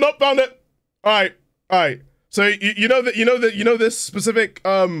no! Found it. All right. So you know this specific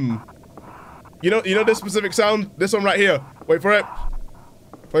this specific sound. This one right here. Wait for it.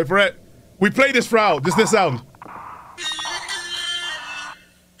 We play this for Al. Just this sound.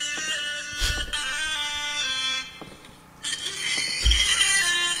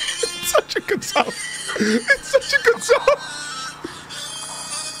 It's such a good sound. It's such a good sound.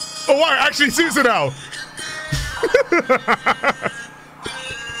 Oh wow! It actually suits it now.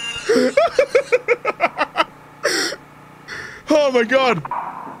 Oh my god.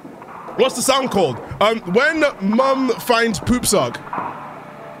 What's the sound called? When mum finds poop sock.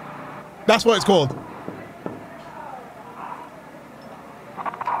 That's what it's called.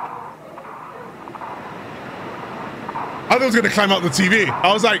 I thought I was gonna climb out the TV.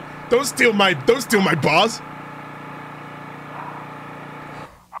 I was like, don't steal my bars.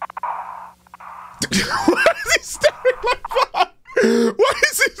 Why is he staring like that? Why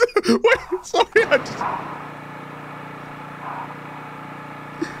is he? Wait, sorry, I just...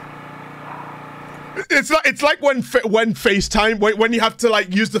 It's like when FaceTime, when you have to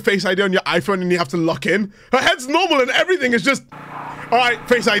like use the Face ID on your iPhone and you have to lock in. Her head's normal and everything is just, all right,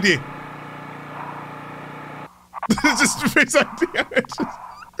 Face ID. It's just Face ID. It's just...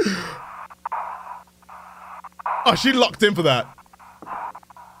 Oh, she locked in for that.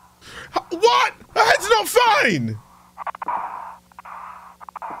 What? Her head's not fine.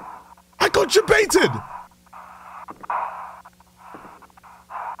 I got you baited.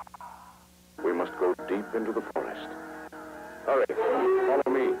 We must go deep into the forest. Hurry,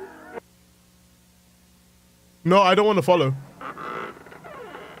 follow me. No, I don't want to follow.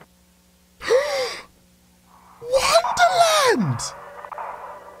 Wonderland!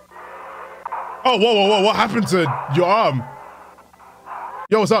 Oh, whoa, what happened to your arm?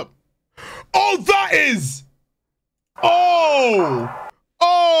 Yo, what's up? Oh, that is! Oh!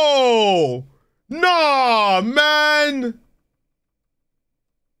 Nah, man!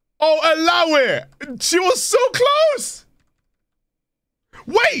 Oh, allow it! She was so close!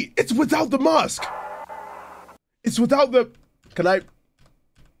 Wait, it's without the mask. It's without the... Can I...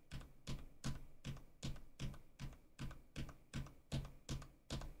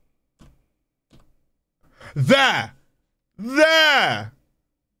 There!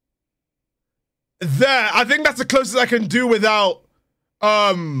 I think that's the closest I can do without...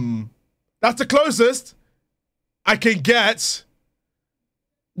 That's the closest I can get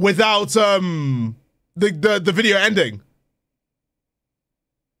without the video ending.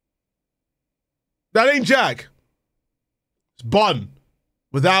 That ain't Jack. It's Bon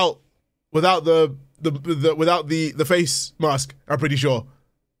without the face mask, I'm pretty sure.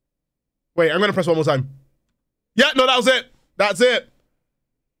 Wait, I'm gonna press one more time. Yeah, no, that was it. That's it.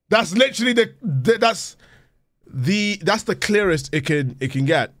 That's literally that's the clearest it can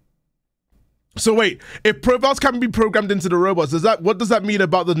get. So wait, if profiles can be programmed into the robots, what does that mean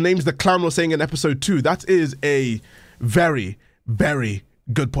about the names the clown was saying in episode 2? That is a very, very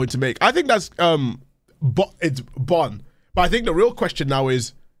good point to make. I think that's it's Bon. But I think the real question now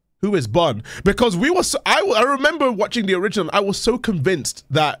is, who is Bon? Because I remember watching the original, I was so convinced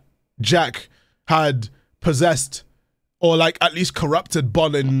that Jack had possessed or like at least corrupted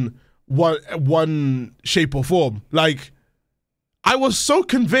Bon in one shape or form. Like, I was so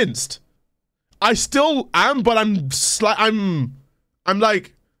convinced. I still am, but I'm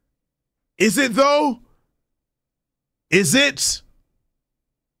like, is it though? Is it?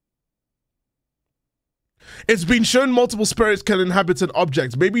 It's been shown multiple spirits can inhabit an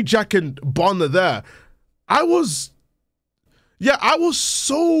object. Maybe Jack and Bond are there. I was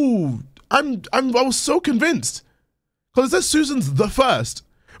so convinced. Because it says Susan's the first.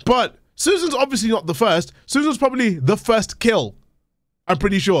 But Susan's obviously not the first. Susan's probably the first kill. I'm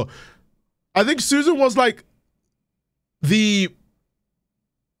pretty sure. I think Susan was like the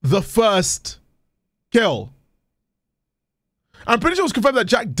first kill. I'm pretty sure it was confirmed that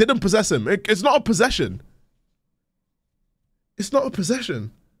Jack didn't possess him. It's not a possession. It's not a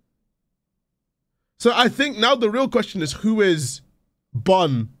possession. So I think now the real question is, who is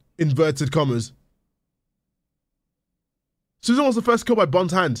Bond, inverted commas? Susan was the first kill by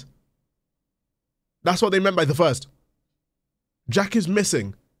Bond's hand. That's what they meant by the first. Jack is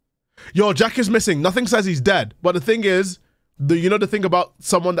missing. Yo, Jack is missing. Nothing says he's dead. But the thing is, you know the thing about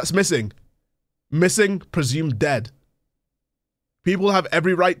someone that's missing? Missing, presumed dead. People have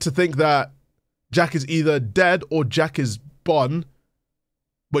every right to think that Jack is either dead or Jack is Bond,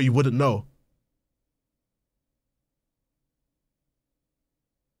 but you wouldn't know.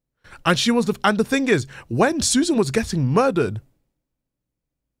 And she was and the thing is, when Susan was getting murdered,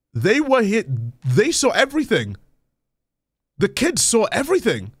 they were hit. They saw everything. The kids saw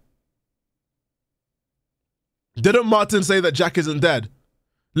everything. Didn't Martin say that Jack isn't dead?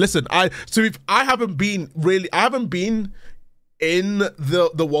 Listen, I haven't been in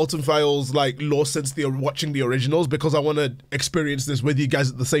the Walten Files like lore since watching the originals, because I want to experience this with you guys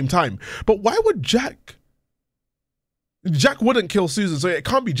at the same time. But why would Jack wouldn't kill Susan, so it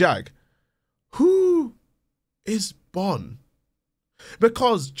can't be Jack. Who is Bond?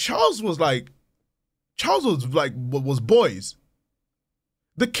 Because Charles was boys.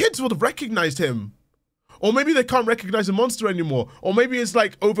 The kids would have recognized him. Or maybe they can't recognize a monster anymore. Or maybe it's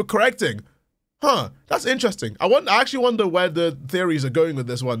like overcorrecting. Huh, that's interesting. I actually wonder where the theories are going with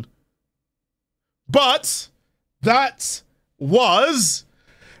this one. But that was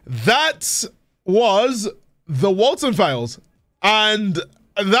the Walten Files. And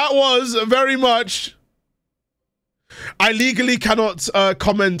that was very much... I legally cannot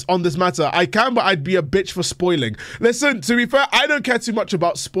comment on this matter. I can, but I'd be a bitch for spoiling. Listen, to be fair, I don't care too much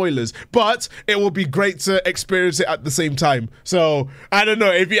about spoilers, but it will be great to experience it at the same time. So, I don't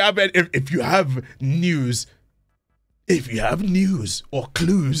know, if you have news or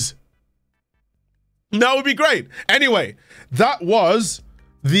clues, that would be great. Anyway, that was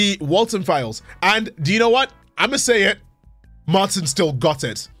the Walten Files. And do you know what? I'm gonna say it. Martin still got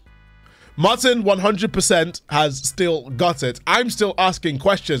it. Martin 100% has still got it. I'm still asking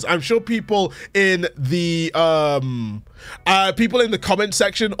questions. I'm sure people in the comment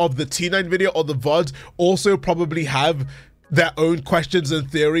section of the T9 video or the VODs also probably have their own questions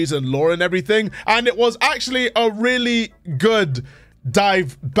and theories and lore and everything. And it was actually a really good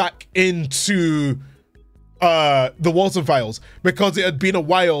dive back into the Walten Files, because it had been a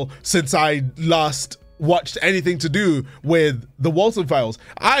while since I last watched anything to do with the Walten Files.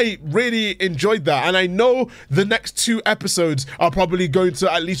 I really enjoyed that, and I know the next 2 episodes are probably going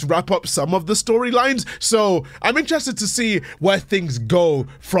to at least wrap up some of the storylines, so I'm interested to see where things go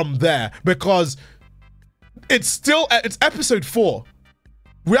from there, because it's episode 4.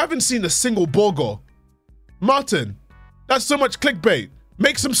 We haven't seen a single Borgo. Martin, that's so much clickbait.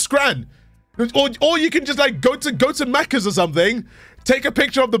 Make some scran. Or you can just like go to Macca's or something, take a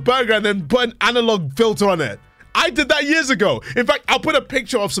picture of the burger and then put an analog filter on it. I did that years ago. In fact, I'll put a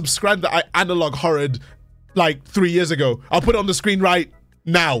picture of some scran that I analog horrored like 3 years ago. I'll put it on the screen right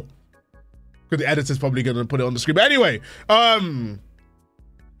now, because the editor's probably gonna put it on the screen. But anyway, I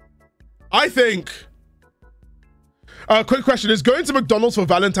think quick question, is going to McDonald's for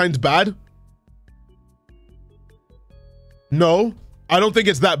Valentine's bad? No, I don't think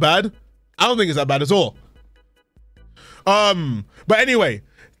it's that bad. I don't think it's that bad at all. But anyway,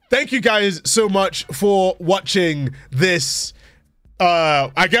 thank you guys so much for watching this,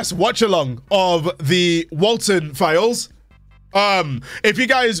 I guess, watch along of the Walten Files. If you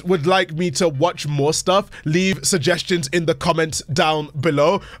guys would like me to watch more stuff, leave suggestions in the comments down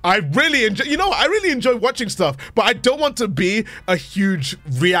below. I really enjoy watching stuff, but I don't want to be a huge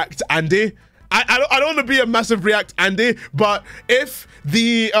React Andy. I don't want to be a massive React Andy, but if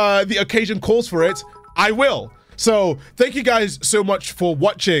the occasion calls for it, I will. So thank you guys so much for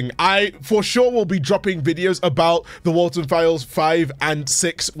watching. I for sure will be dropping videos about the Walten Files 5 and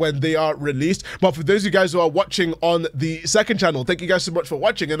 6 when they are released. But for those of you guys who are watching on the second channel, thank you guys so much for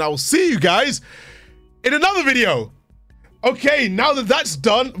watching, and I will see you guys in another video. Okay, now that that's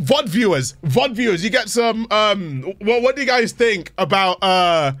done, VOD viewers, you get some, well, what do you guys think about,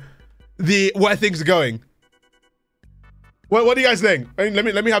 where things are going? What do you guys think? I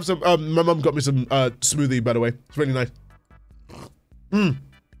mean, let me have some, my mum got me some, smoothie, by the way. It's really nice.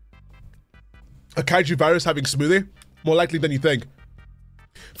 A kaiju virus having smoothie? More likely than you think.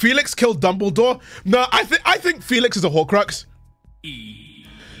 Felix killed Dumbledore? No, I think Felix is a Horcrux.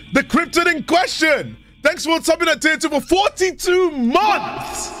 The cryptid in question! Thanks for subbing at tier 2 for 42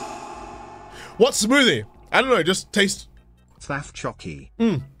 months! What smoothie? I don't know, it just tastes... Thaf Chocky.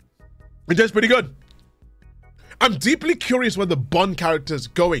 It tastes pretty good. I'm deeply curious where the Bond character's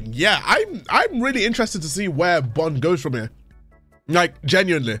going. Yeah, I'm really interested to see where Bond goes from here. Like,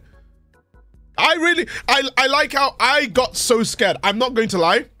 genuinely. I like how I got so scared. I'm not going to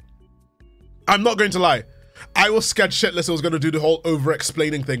lie. I was scared shitless I was going to do the whole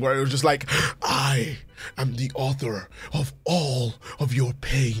over-explaining thing where it was just like, I am the author of all of your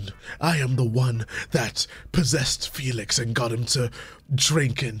pain. I am the one that possessed Felix and got him to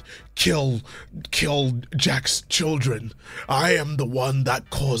drink and kill Jack's children. I am the one that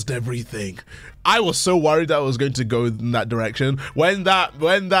caused everything. I was so worried that I was going to go in that direction. When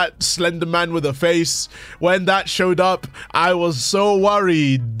that slender man with a face, when that showed up, I was so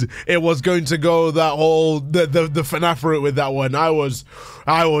worried it was going to go that whole the FNAF route with that one. I was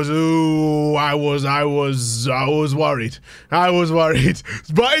worried.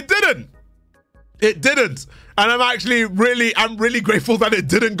 But it didn't. And I'm really grateful that it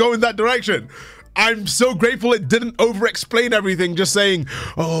didn't go in that direction. I'm so grateful it didn't over-explain everything, just saying,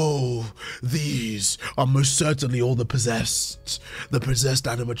 oh, these are most certainly all the possessed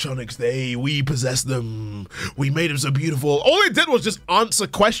animatronics. We possessed them. We made them so beautiful. All it did was just answer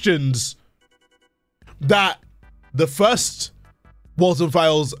questions that the first Walten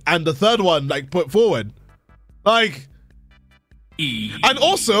Files and the third one, like, put forward. Like, and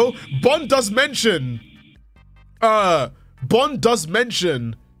also, Bond does mention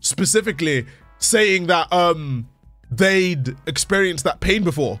specifically saying that they'd experienced that pain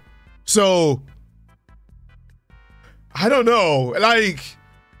before. So I don't know. Like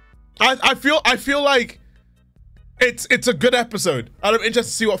I feel like it's a good episode. I'm interested to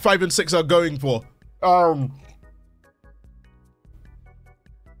see what 5 and 6 are going for.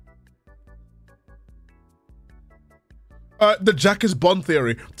 The Jack is Bond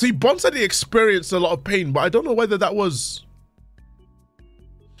theory. See, Bond said he experienced a lot of pain, but I don't know whether that was...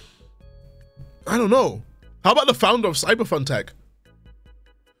 I don't know. How about the founder of CyberFun Tech?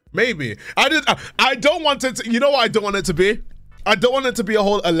 Maybe. I don't want it to, you know what I don't want it to be? I don't want it to be a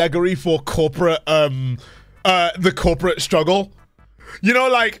whole allegory for corporate, the corporate struggle. You know,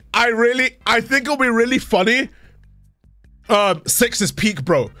 like, I think it'll be really funny. 6 is peak,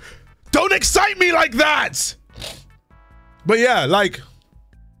 bro. Don't excite me like that! But yeah, like,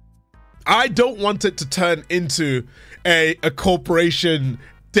 I don't want it to turn into a corporation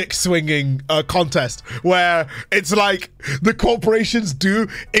dick-swinging contest where it's like the corporations do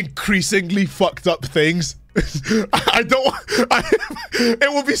increasingly fucked up things. It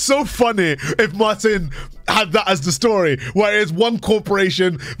would be so funny if Martin had that as the story, where it's one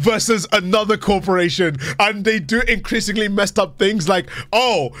corporation versus another corporation, and they do increasingly messed up things like,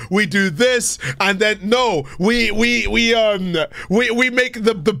 oh, we do this, and then no, we make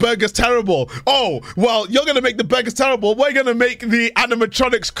the burgers terrible. Oh, well, you're gonna make the burgers terrible. We're gonna make the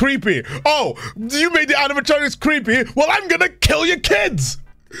animatronics creepy. Oh, you made the animatronics creepy. Well, I'm gonna kill your kids.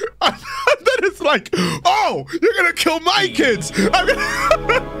 And then it's like, oh, you're gonna kill my kids.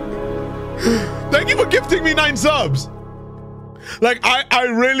 Thank you for gifting me 9 subs. Like, I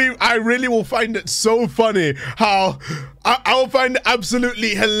really will find it so funny how I will find it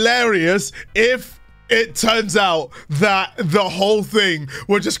absolutely hilarious if it turns out that the whole thing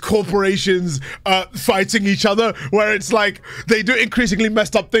were just corporations fighting each other, where it's like they do increasingly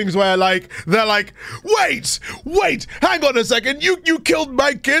messed up things where like they're like, wait, hang on a second, you killed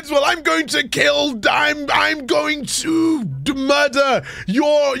my kids, well, I'm going to murder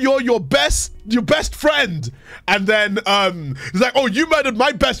your best friend. And then it's like, oh, you murdered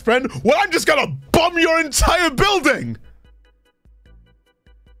my best friend, well, I'm just gonna bomb your entire building.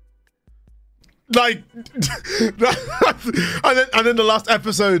 Like, and then the last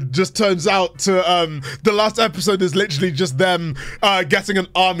episode just turns out to the last episode is literally just them getting an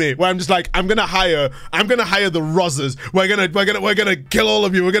army where I'm just like, I'm gonna hire the Rozzers. We're gonna kill all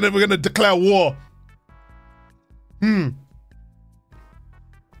of you. We're gonna declare war.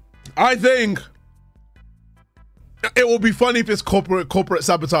 I think it will be funny if it's corporate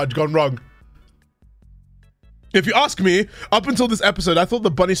sabotage gone wrong. If you ask me, up until this episode, I thought the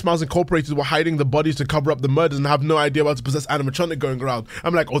Bunny Smiles Incorporated were hiding the bodies to cover up the murders and have no idea about to possess animatronic going around.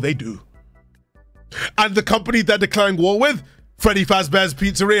 I'm like, oh, they do. And the company they're declaring war with, Freddy Fazbear's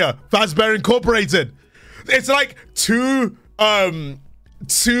Pizzeria, Fazbear Incorporated. It's like two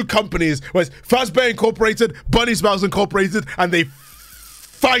companies, where it's Fazbear Incorporated, Bunny Smiles Incorporated, and they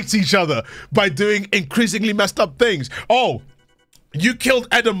fight each other by doing increasingly messed up things. Oh, you killed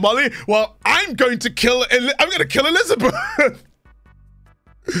Ed and Molly? Well, I'm going to kill Elizabeth.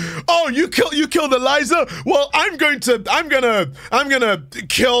 Oh, you killed Eliza? Well, I'm gonna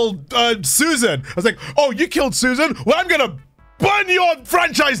kill Susan. I was like, oh, you killed Susan? Well, I'm gonna burn your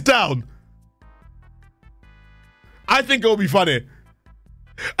franchise down. I think it'll be funny.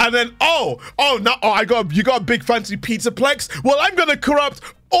 And then, you got a big fancy pizzaplex? Well, I'm gonna corrupt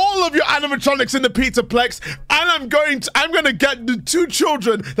all of your animatronics in the pizzaplex, and I'm gonna get the two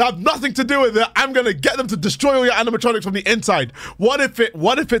children that have nothing to do with it. I'm gonna get them to destroy all your animatronics from the inside. What if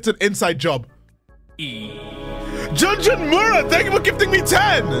it's an inside job? Junjun Mura, thank you for gifting me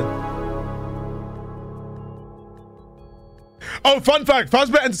 10. Oh, fun fact,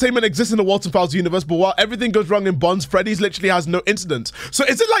 Fazbear Entertainment exists in the Walten Files universe, but while everything goes wrong in Bonds, Freddy's literally has no incidents. So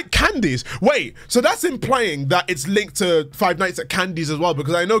is it like Candy's? Wait, so that's implying that it's linked to Five Nights at Candy's as well,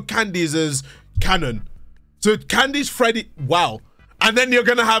 because I know Candy's is canon. So Candy's, Freddy, wow. And then you're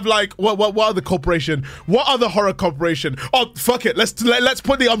gonna have like, what other corporation? What other horror corporation? Oh, fuck it, let's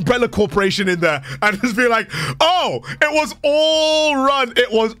put the Umbrella Corporation in there and just be like, oh, it was all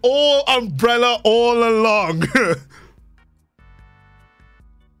Umbrella all along.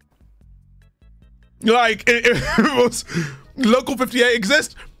 Like, it was Local 58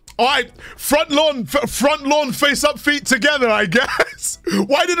 exist? All right, front lawn, face up, feet together, I guess.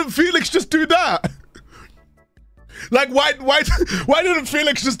 Why didn't Felix just do that? Like, why didn't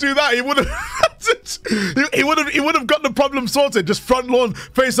Felix just do that? He would have got the problem sorted. Just front lawn,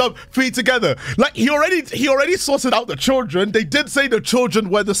 face up, feet together. Like, he already sorted out the children. They did say the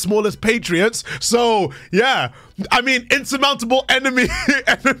children were the smallest patriots. So yeah, I mean, insurmountable enemy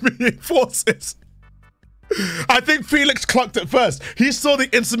forces. I think Felix clocked it first. He saw the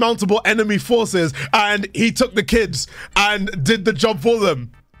insurmountable enemy forces and he took the kids and did the job for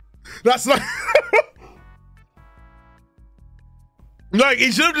them. That's like like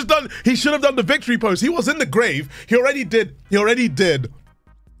he should have done the victory pose. He was in the grave. He already did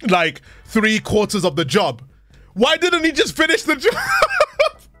like 3/4 of the job. Why didn't he just finish the job?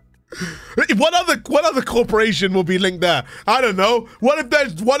 What other corporation will be linked there? I don't know. What if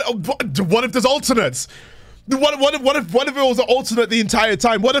there's alternates? What if it was an alternate the entire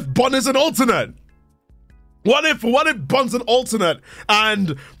time? What if Bon is an alternate? What if Bon's an alternate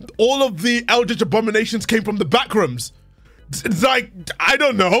and all of the Eldritch abominations came from the back rooms? It's like, I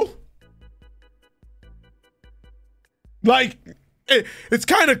don't know. Like, it's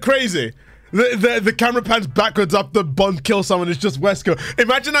kind of crazy. The camera pans backwards after Bond kills someone. It's just Wesker.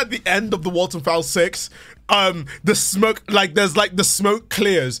 Imagine at the end of the Walten Files 6, the smoke, like there's like the smoke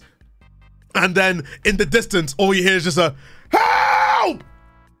clears, and then in the distance, all you hear is just a help!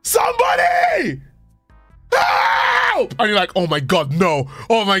 Somebody! Help! And you're like, oh my god, no!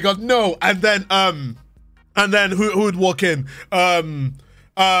 Oh my god, no! And then who would walk in? I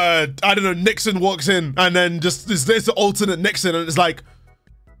don't know. Nixon walks in, and then just there's the alternate Nixon, and it's like,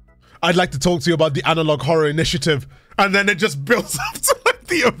 I'd like to talk to you about the Analog Horror Initiative. And then it just builds up to like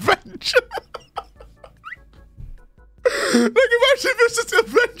the Avengers. Like, imagine if it's just the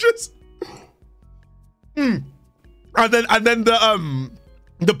Avengers. And then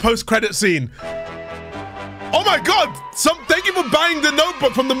the post-credit scene. Oh my god! Thank you for buying the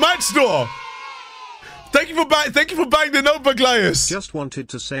notebook from the merch store. Thank you for buying the notebook, Laius. Just wanted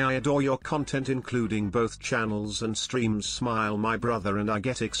to say I adore your content, including both channels and streams. Smile, my brother, and I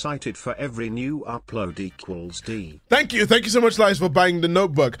get excited for every new upload equals D. Thank you so much, Laius, for buying the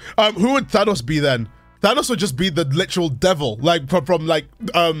notebook. Who would Thanos be then? Thanos would just be the literal devil, like from the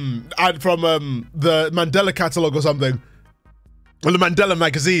Mandela catalog or something, or the Mandela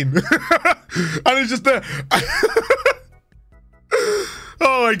magazine, and it's just there.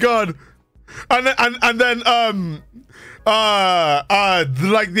 Oh my god. and then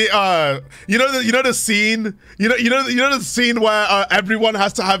like the you know the scene the scene where everyone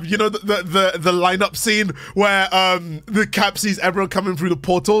has to have the lineup scene where the cap sees everyone coming through the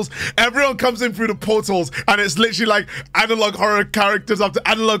portals. Everyone comes in through the portals, and it's literally like analog horror characters after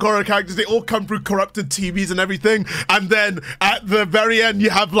analog horror characters. They all come through corrupted TVs and everything, and then at the very end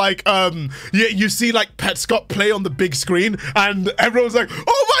you have like you see like Petscop play on the big screen, and everyone's like,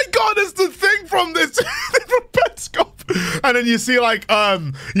 oh my god, it's the thing from this from Petscop. And then you see like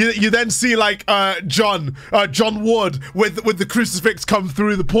you then see like John Ward with the crucifix come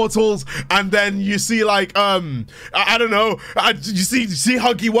through the portals, and then you see like I don't know, you see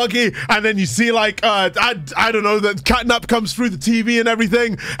Huggy Wuggy, and then you see like I don't know, that Catnap comes through the TV and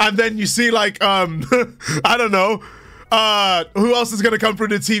everything, and then you see like I don't know, who else is gonna come through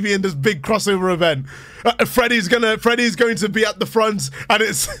the TV in this big crossover event? Freddy's going to be at the front, and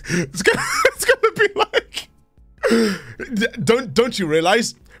it's gonna be like, don't you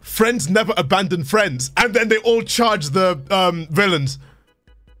realize friends never abandon friends, and then they all charge the villains,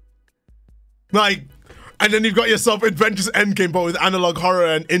 like, and then you've got yourself Adventures Endgame but with analog horror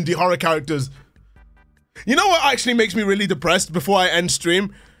and indie horror characters. You know what actually makes me really depressed before I end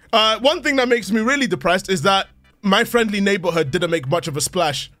stream? One thing that makes me really depressed is that My Friendly Neighborhood didn't make much of a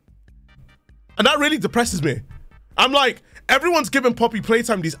splash. And that really depresses me. I'm like, everyone's giving Poppy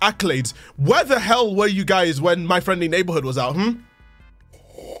Playtime these accolades. Where the hell were you guys when My Friendly Neighborhood was out,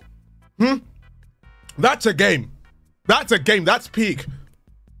 That's a game. That's a game. That's peak.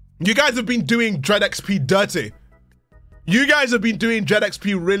 You guys have been doing Dread XP dirty. You guys have been doing Dread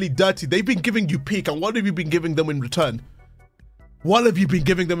XP really dirty. They've been giving you peak, and what have you been giving them in return? What have you been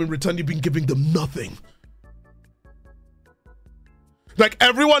giving them in return? You've been giving them nothing. Like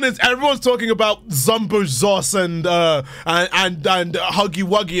everyone's talking about Zombo Zos and Huggy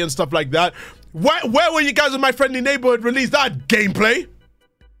Wuggy and stuff like that. Where were you guys when My Friendly Neighborhood released that gameplay?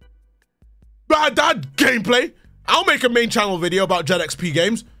 That gameplay? I'll make a main channel video about Dread XP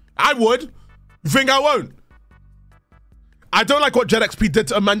games. I would. You think I won't? I don't like what Dread XP did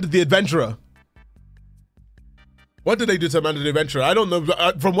to Amanda the Adventurer. What did they do to Amanda the Adventurer? I don't know.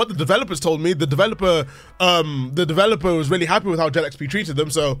 From what the developers told me, the developer was really happy with how Dread XP treated them.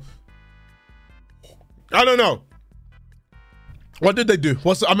 So I don't know. What did they do?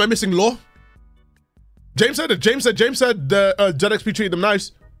 Am I missing lore? James said it. James said Dread XP treated them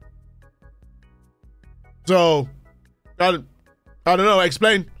nice. So I don't know.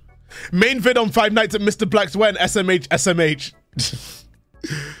 Explain. Main vid on Five Nights at Mr. Black's when SMH.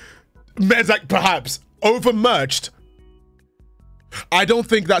 Mezak perhaps. Over-merched? I don't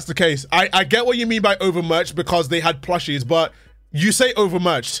think that's the case. I get what you mean by over-merched because they had plushies, but you say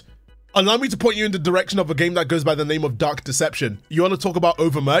over-merched. Allow me to point you in the direction of a game that goes by the name of Dark Deception. You want to talk about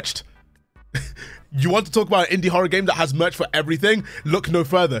over-merched? You want to talk about an indie horror game that has merch for everything? Look no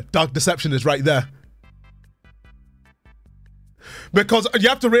further. Dark Deception is right there. Because you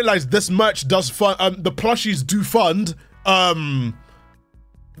have to realize this merch does fund, the plushies do fund the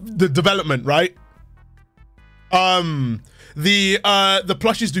development, right? The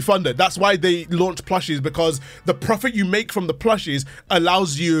plushies do fund it. That's why they launch plushies, because the profit you make from the plushies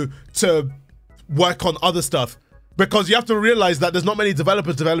allows you to work on other stuff. Because you have to realize that there's not many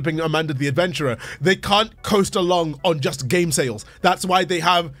developers developing Amanda the Adventurer. They can't coast along on just game sales. That's why they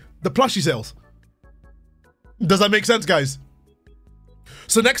have the plushie sales. Does that make sense, guys?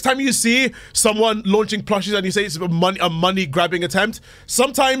 So next time you see someone launching plushies and you say it's a money grabbing attempt,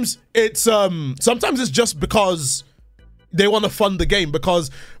 sometimes it's just because they want to fund the game.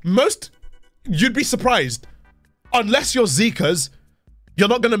 Because you'd be surprised, unless you're Zekas, you're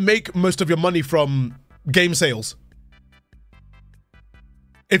not gonna make most of your money from game sales.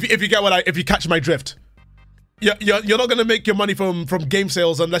 If you catch my drift, you're not gonna make your money from game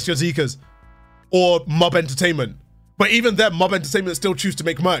sales unless you're Zekas or Mob Entertainment. But even then, Mob Entertainment still choose to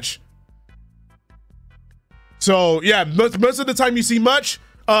make merch. So yeah, most of the time you see merch,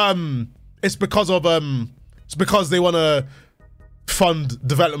 it's because they want to fund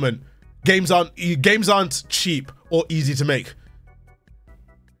development. Games aren't cheap or easy to make.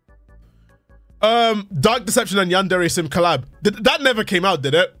 Dark Deception and Yandere Sim collab. That never came out,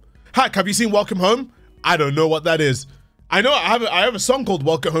 did it? Hack, have you seen Welcome Home? I don't know what that is. I know I have a song called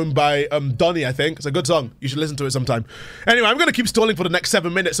Welcome Home by Donny, I think. It's a good song. You should listen to it sometime. Anyway, I'm going to keep stalling for the next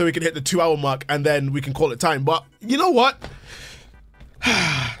 7 minutes so we can hit the 2-hour mark and then we can call it time. But you know what?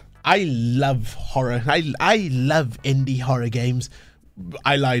 I love horror. I love indie horror games.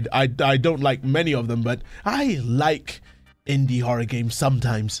 I lied. I don't like many of them, but I like indie horror games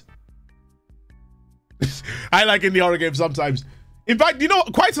sometimes. I like indie horror games sometimes. In fact, you know,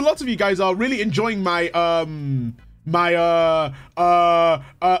 quite a lot of you guys are really enjoying my my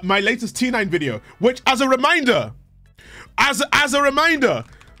latest T9 video, which, as a reminder,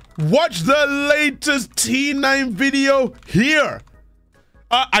 watch the latest T9 video here.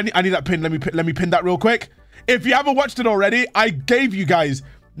 I need that pin. Let me pin that real quick. If you haven't watched it already, I gave you guys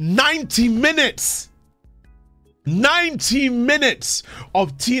 90 minutes. 90 minutes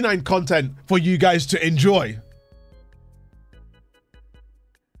of T9 content for you guys to enjoy.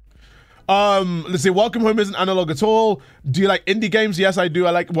 Let's see. Welcome Home isn't analog at all. Do you like indie games? Yes, I do.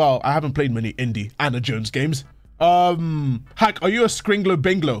 Well, I haven't played many indie Anna Jones games. Hack, are you a Skringlo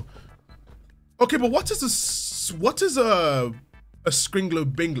Binglo? Okay, but what is a Skringlo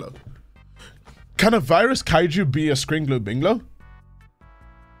Binglo? Can a virus kaiju be a Skringlo Binglo?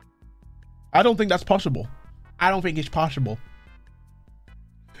 I don't think that's possible. I don't think it's possible.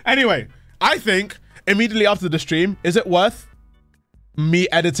 Anyway, I think immediately after the stream, is it worth me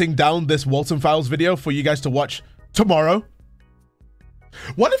editing down this Walten Files video for you guys to watch tomorrow?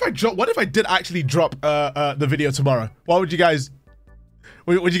 What if I did actually drop the video tomorrow? What would you guys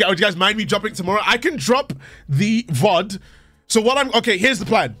would you guys mind me dropping tomorrow? I can drop the VOD. So okay, here's the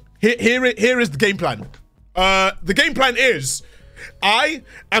plan. Here is the game plan. The game plan is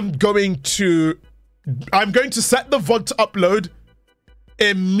I'm going to set the VOD to upload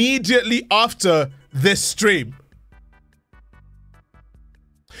immediately after this stream.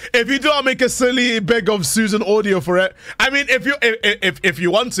 If you do, I'll make a silly beg of Susan audio for it. I mean, if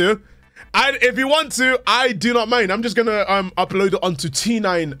you want to, I do not mind. I'm just gonna upload it onto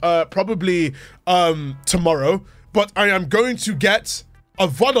T9 probably tomorrow. But I am going to get a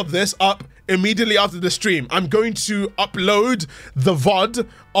VOD of this up immediately after the stream. I'm going to upload the VOD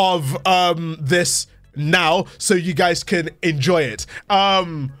of this now so you guys can enjoy it.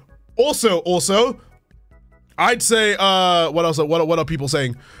 Also, I'd say what else? What are people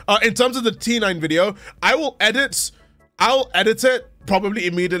saying? In terms of the T9 video, I'll edit it probably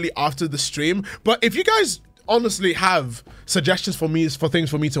immediately after the stream. But if you guys honestly have suggestions for me for things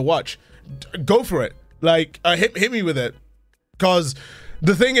for me to watch, go for it. Like hit me with it, because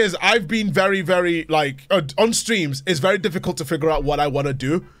the thing is, I've been very like on streams, it's very difficult to figure out what I want to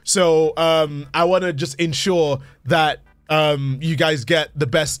do. So I want to just ensure that you guys get the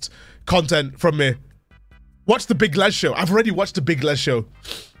best content from me. Watch the Big Les show. I've already watched the Big Les show.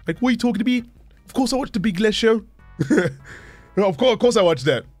 Like, what are you talking to me? Of course I watched the Big Les show. Of course I watched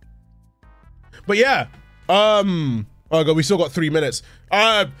that. But yeah. Oh god, we still got 3 minutes.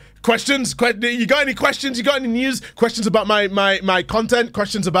 Questions? You got any questions? You got any news? Questions about my content?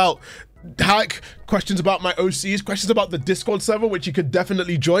 Questions about Hack? Questions about my OCs? Questions about the Discord server, which you could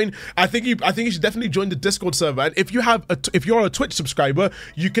definitely join. I think you should definitely join the Discord server. And if you're a Twitch subscriber,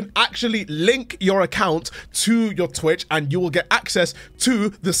 you can actually link your account to your Twitch, and you will get access to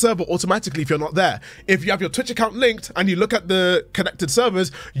the server automatically if you're not there. If you have your Twitch account linked and you look at the connected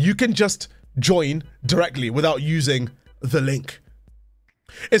servers, you can just join directly without using the link.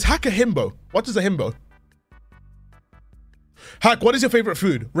 Is Hack a himbo? What is a himbo? Hack, what is your favorite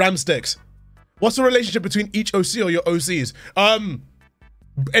food? Ram sticks. What's the relationship between each OC or your OCs?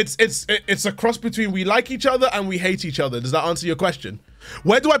 It's a cross between we like each other and we hate each other. Does that answer your question?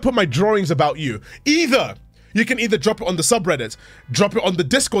 Where do I put my drawings about you? You can either drop it on the subreddit, drop it on the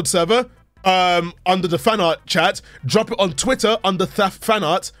Discord server, under the fan art chat, drop it on Twitter under Thaf fan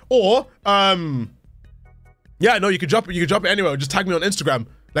art, or yeah, no, you can drop it anywhere. Just tag me on Instagram,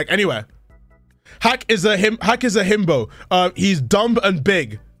 like anywhere. Hack is a himbo. He's dumb and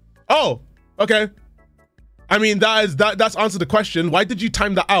big. Oh, okay. I mean, that's answered the question. Why did you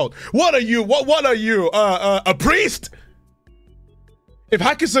time that out? What are you? What are you? A priest? If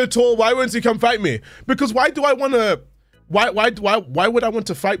Hack is so tall, why wouldn't he come fight me? Because why do I want to? Why would I want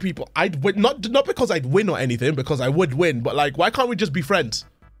to fight people? I'd win, not because I'd win or anything, because I would win, but like, why can't we just be friends?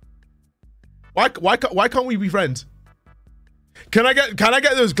 Why can't we be friends? Can I get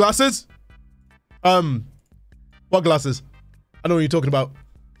those glasses? What glasses? I know what you're talking about.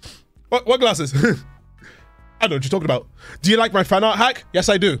 What glasses? I know what you're talking about. Do you like my fan art, Hack? Yes,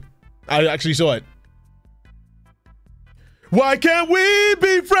 I do. I actually saw it. Why can't we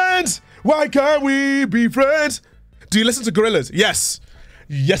be friends? Why can't we be friends? Do you listen to Gorillaz? Yes.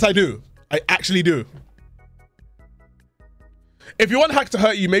 Yes, I do. I actually do. If you want Hack to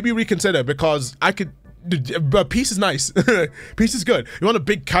hurt you, maybe reconsider, because I could... Peace is nice. Peace is good. You want a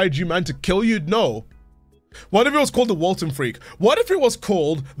big kaiju man to kill you? No. What if it was called the Walten Freak? What if it was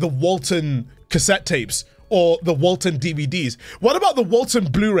called the Walten cassette tapes or the Walten DVDs? What about the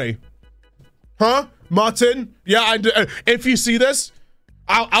Walten Blu-ray? Huh? Martin? Yeah, if you see this,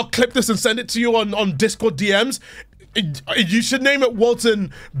 I'll clip this and send it to you on Discord DMs. You should name it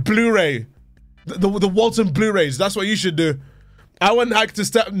Walten Blu-ray. The Walten Blu-rays. That's what you should do. I wouldn't hack to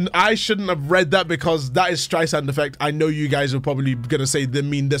step. I shouldn't have read that because that is Streisand effect. I know you guys are probably gonna say they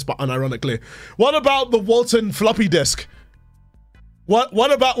mean this, but unironically. What about the Walten floppy disk?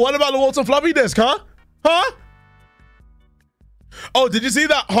 What about the Walten floppy disk, huh? Huh? Oh, did you see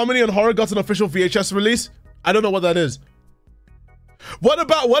that Harmony and Horror got an official VHS release? I don't know what that is. What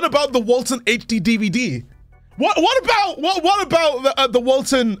about the Walten HD DVD? What about the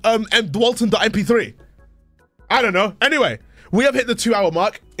Walten Walten.mp3? I don't know. Anyway, we have hit the 2-hour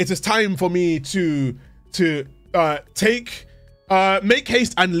mark. It is time for me to make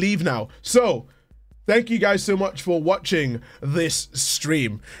haste and leave now. So, thank you guys so much for watching this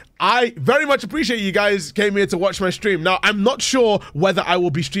stream. I very much appreciate you guys came here to watch my stream. Now, I'm not sure whether I will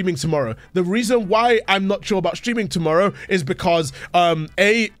be streaming tomorrow. The reason why I'm not sure about streaming tomorrow is because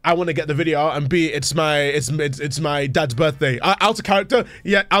A, I want to get the video out, and B, it's my dad's birthday. Out of character,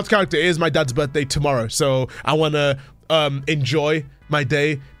 yeah, out of character, it is my dad's birthday tomorrow. So I want to enjoy my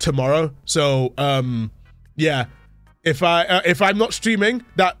day tomorrow. So yeah. If I'm not streaming,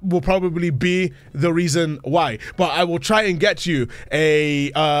 that will probably be the reason why. But I will try and get you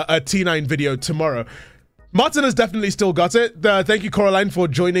a T9 video tomorrow. Martin has definitely still got it. Thank you, Coraline, for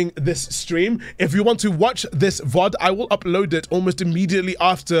joining this stream. If you want to watch this VOD, I will upload it almost immediately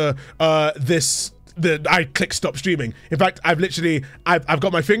after I click stop streaming. In fact, I've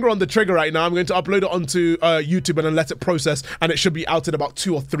got my finger on the trigger right now. I'm going to upload it onto YouTube and then let it process, and it should be out in about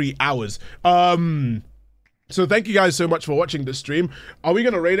 2 or 3 hours. So thank you guys so much for watching this stream. Are we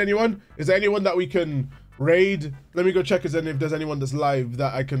gonna raid anyone? Is there anyone that we can raid? Let me go check if there's anyone that's live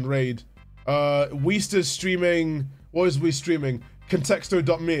that I can raid. Weast is streaming. What is we streaming?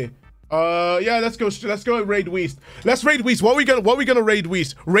 Contexto.me. Yeah, let's go and raid Weast. Let's raid Weast. What are we gonna raid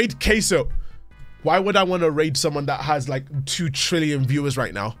Weast? Raid Queso. Why would I want to raid someone that has like 2 trillion viewers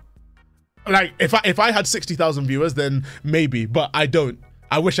right now? Like if I had 60,000 viewers, then maybe, but I don't.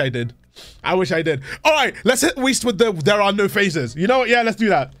 I wish I did. I wish I did. All right, let's hit Weast with the there are no faces. You know what? Yeah, let's do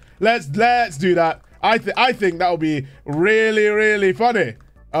that. Let's do that. I think that will be really, really funny.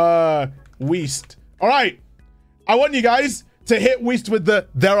 Weast. All right. I want you guys to hit Weast with the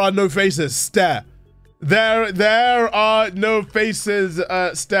there are no faces stare. There are no faces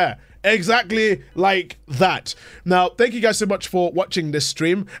stare. Exactly like that. Now, thank you guys so much for watching this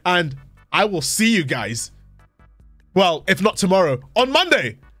stream, and I will see you guys, well, if not tomorrow, on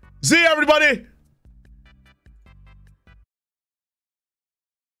Monday. See you, everybody.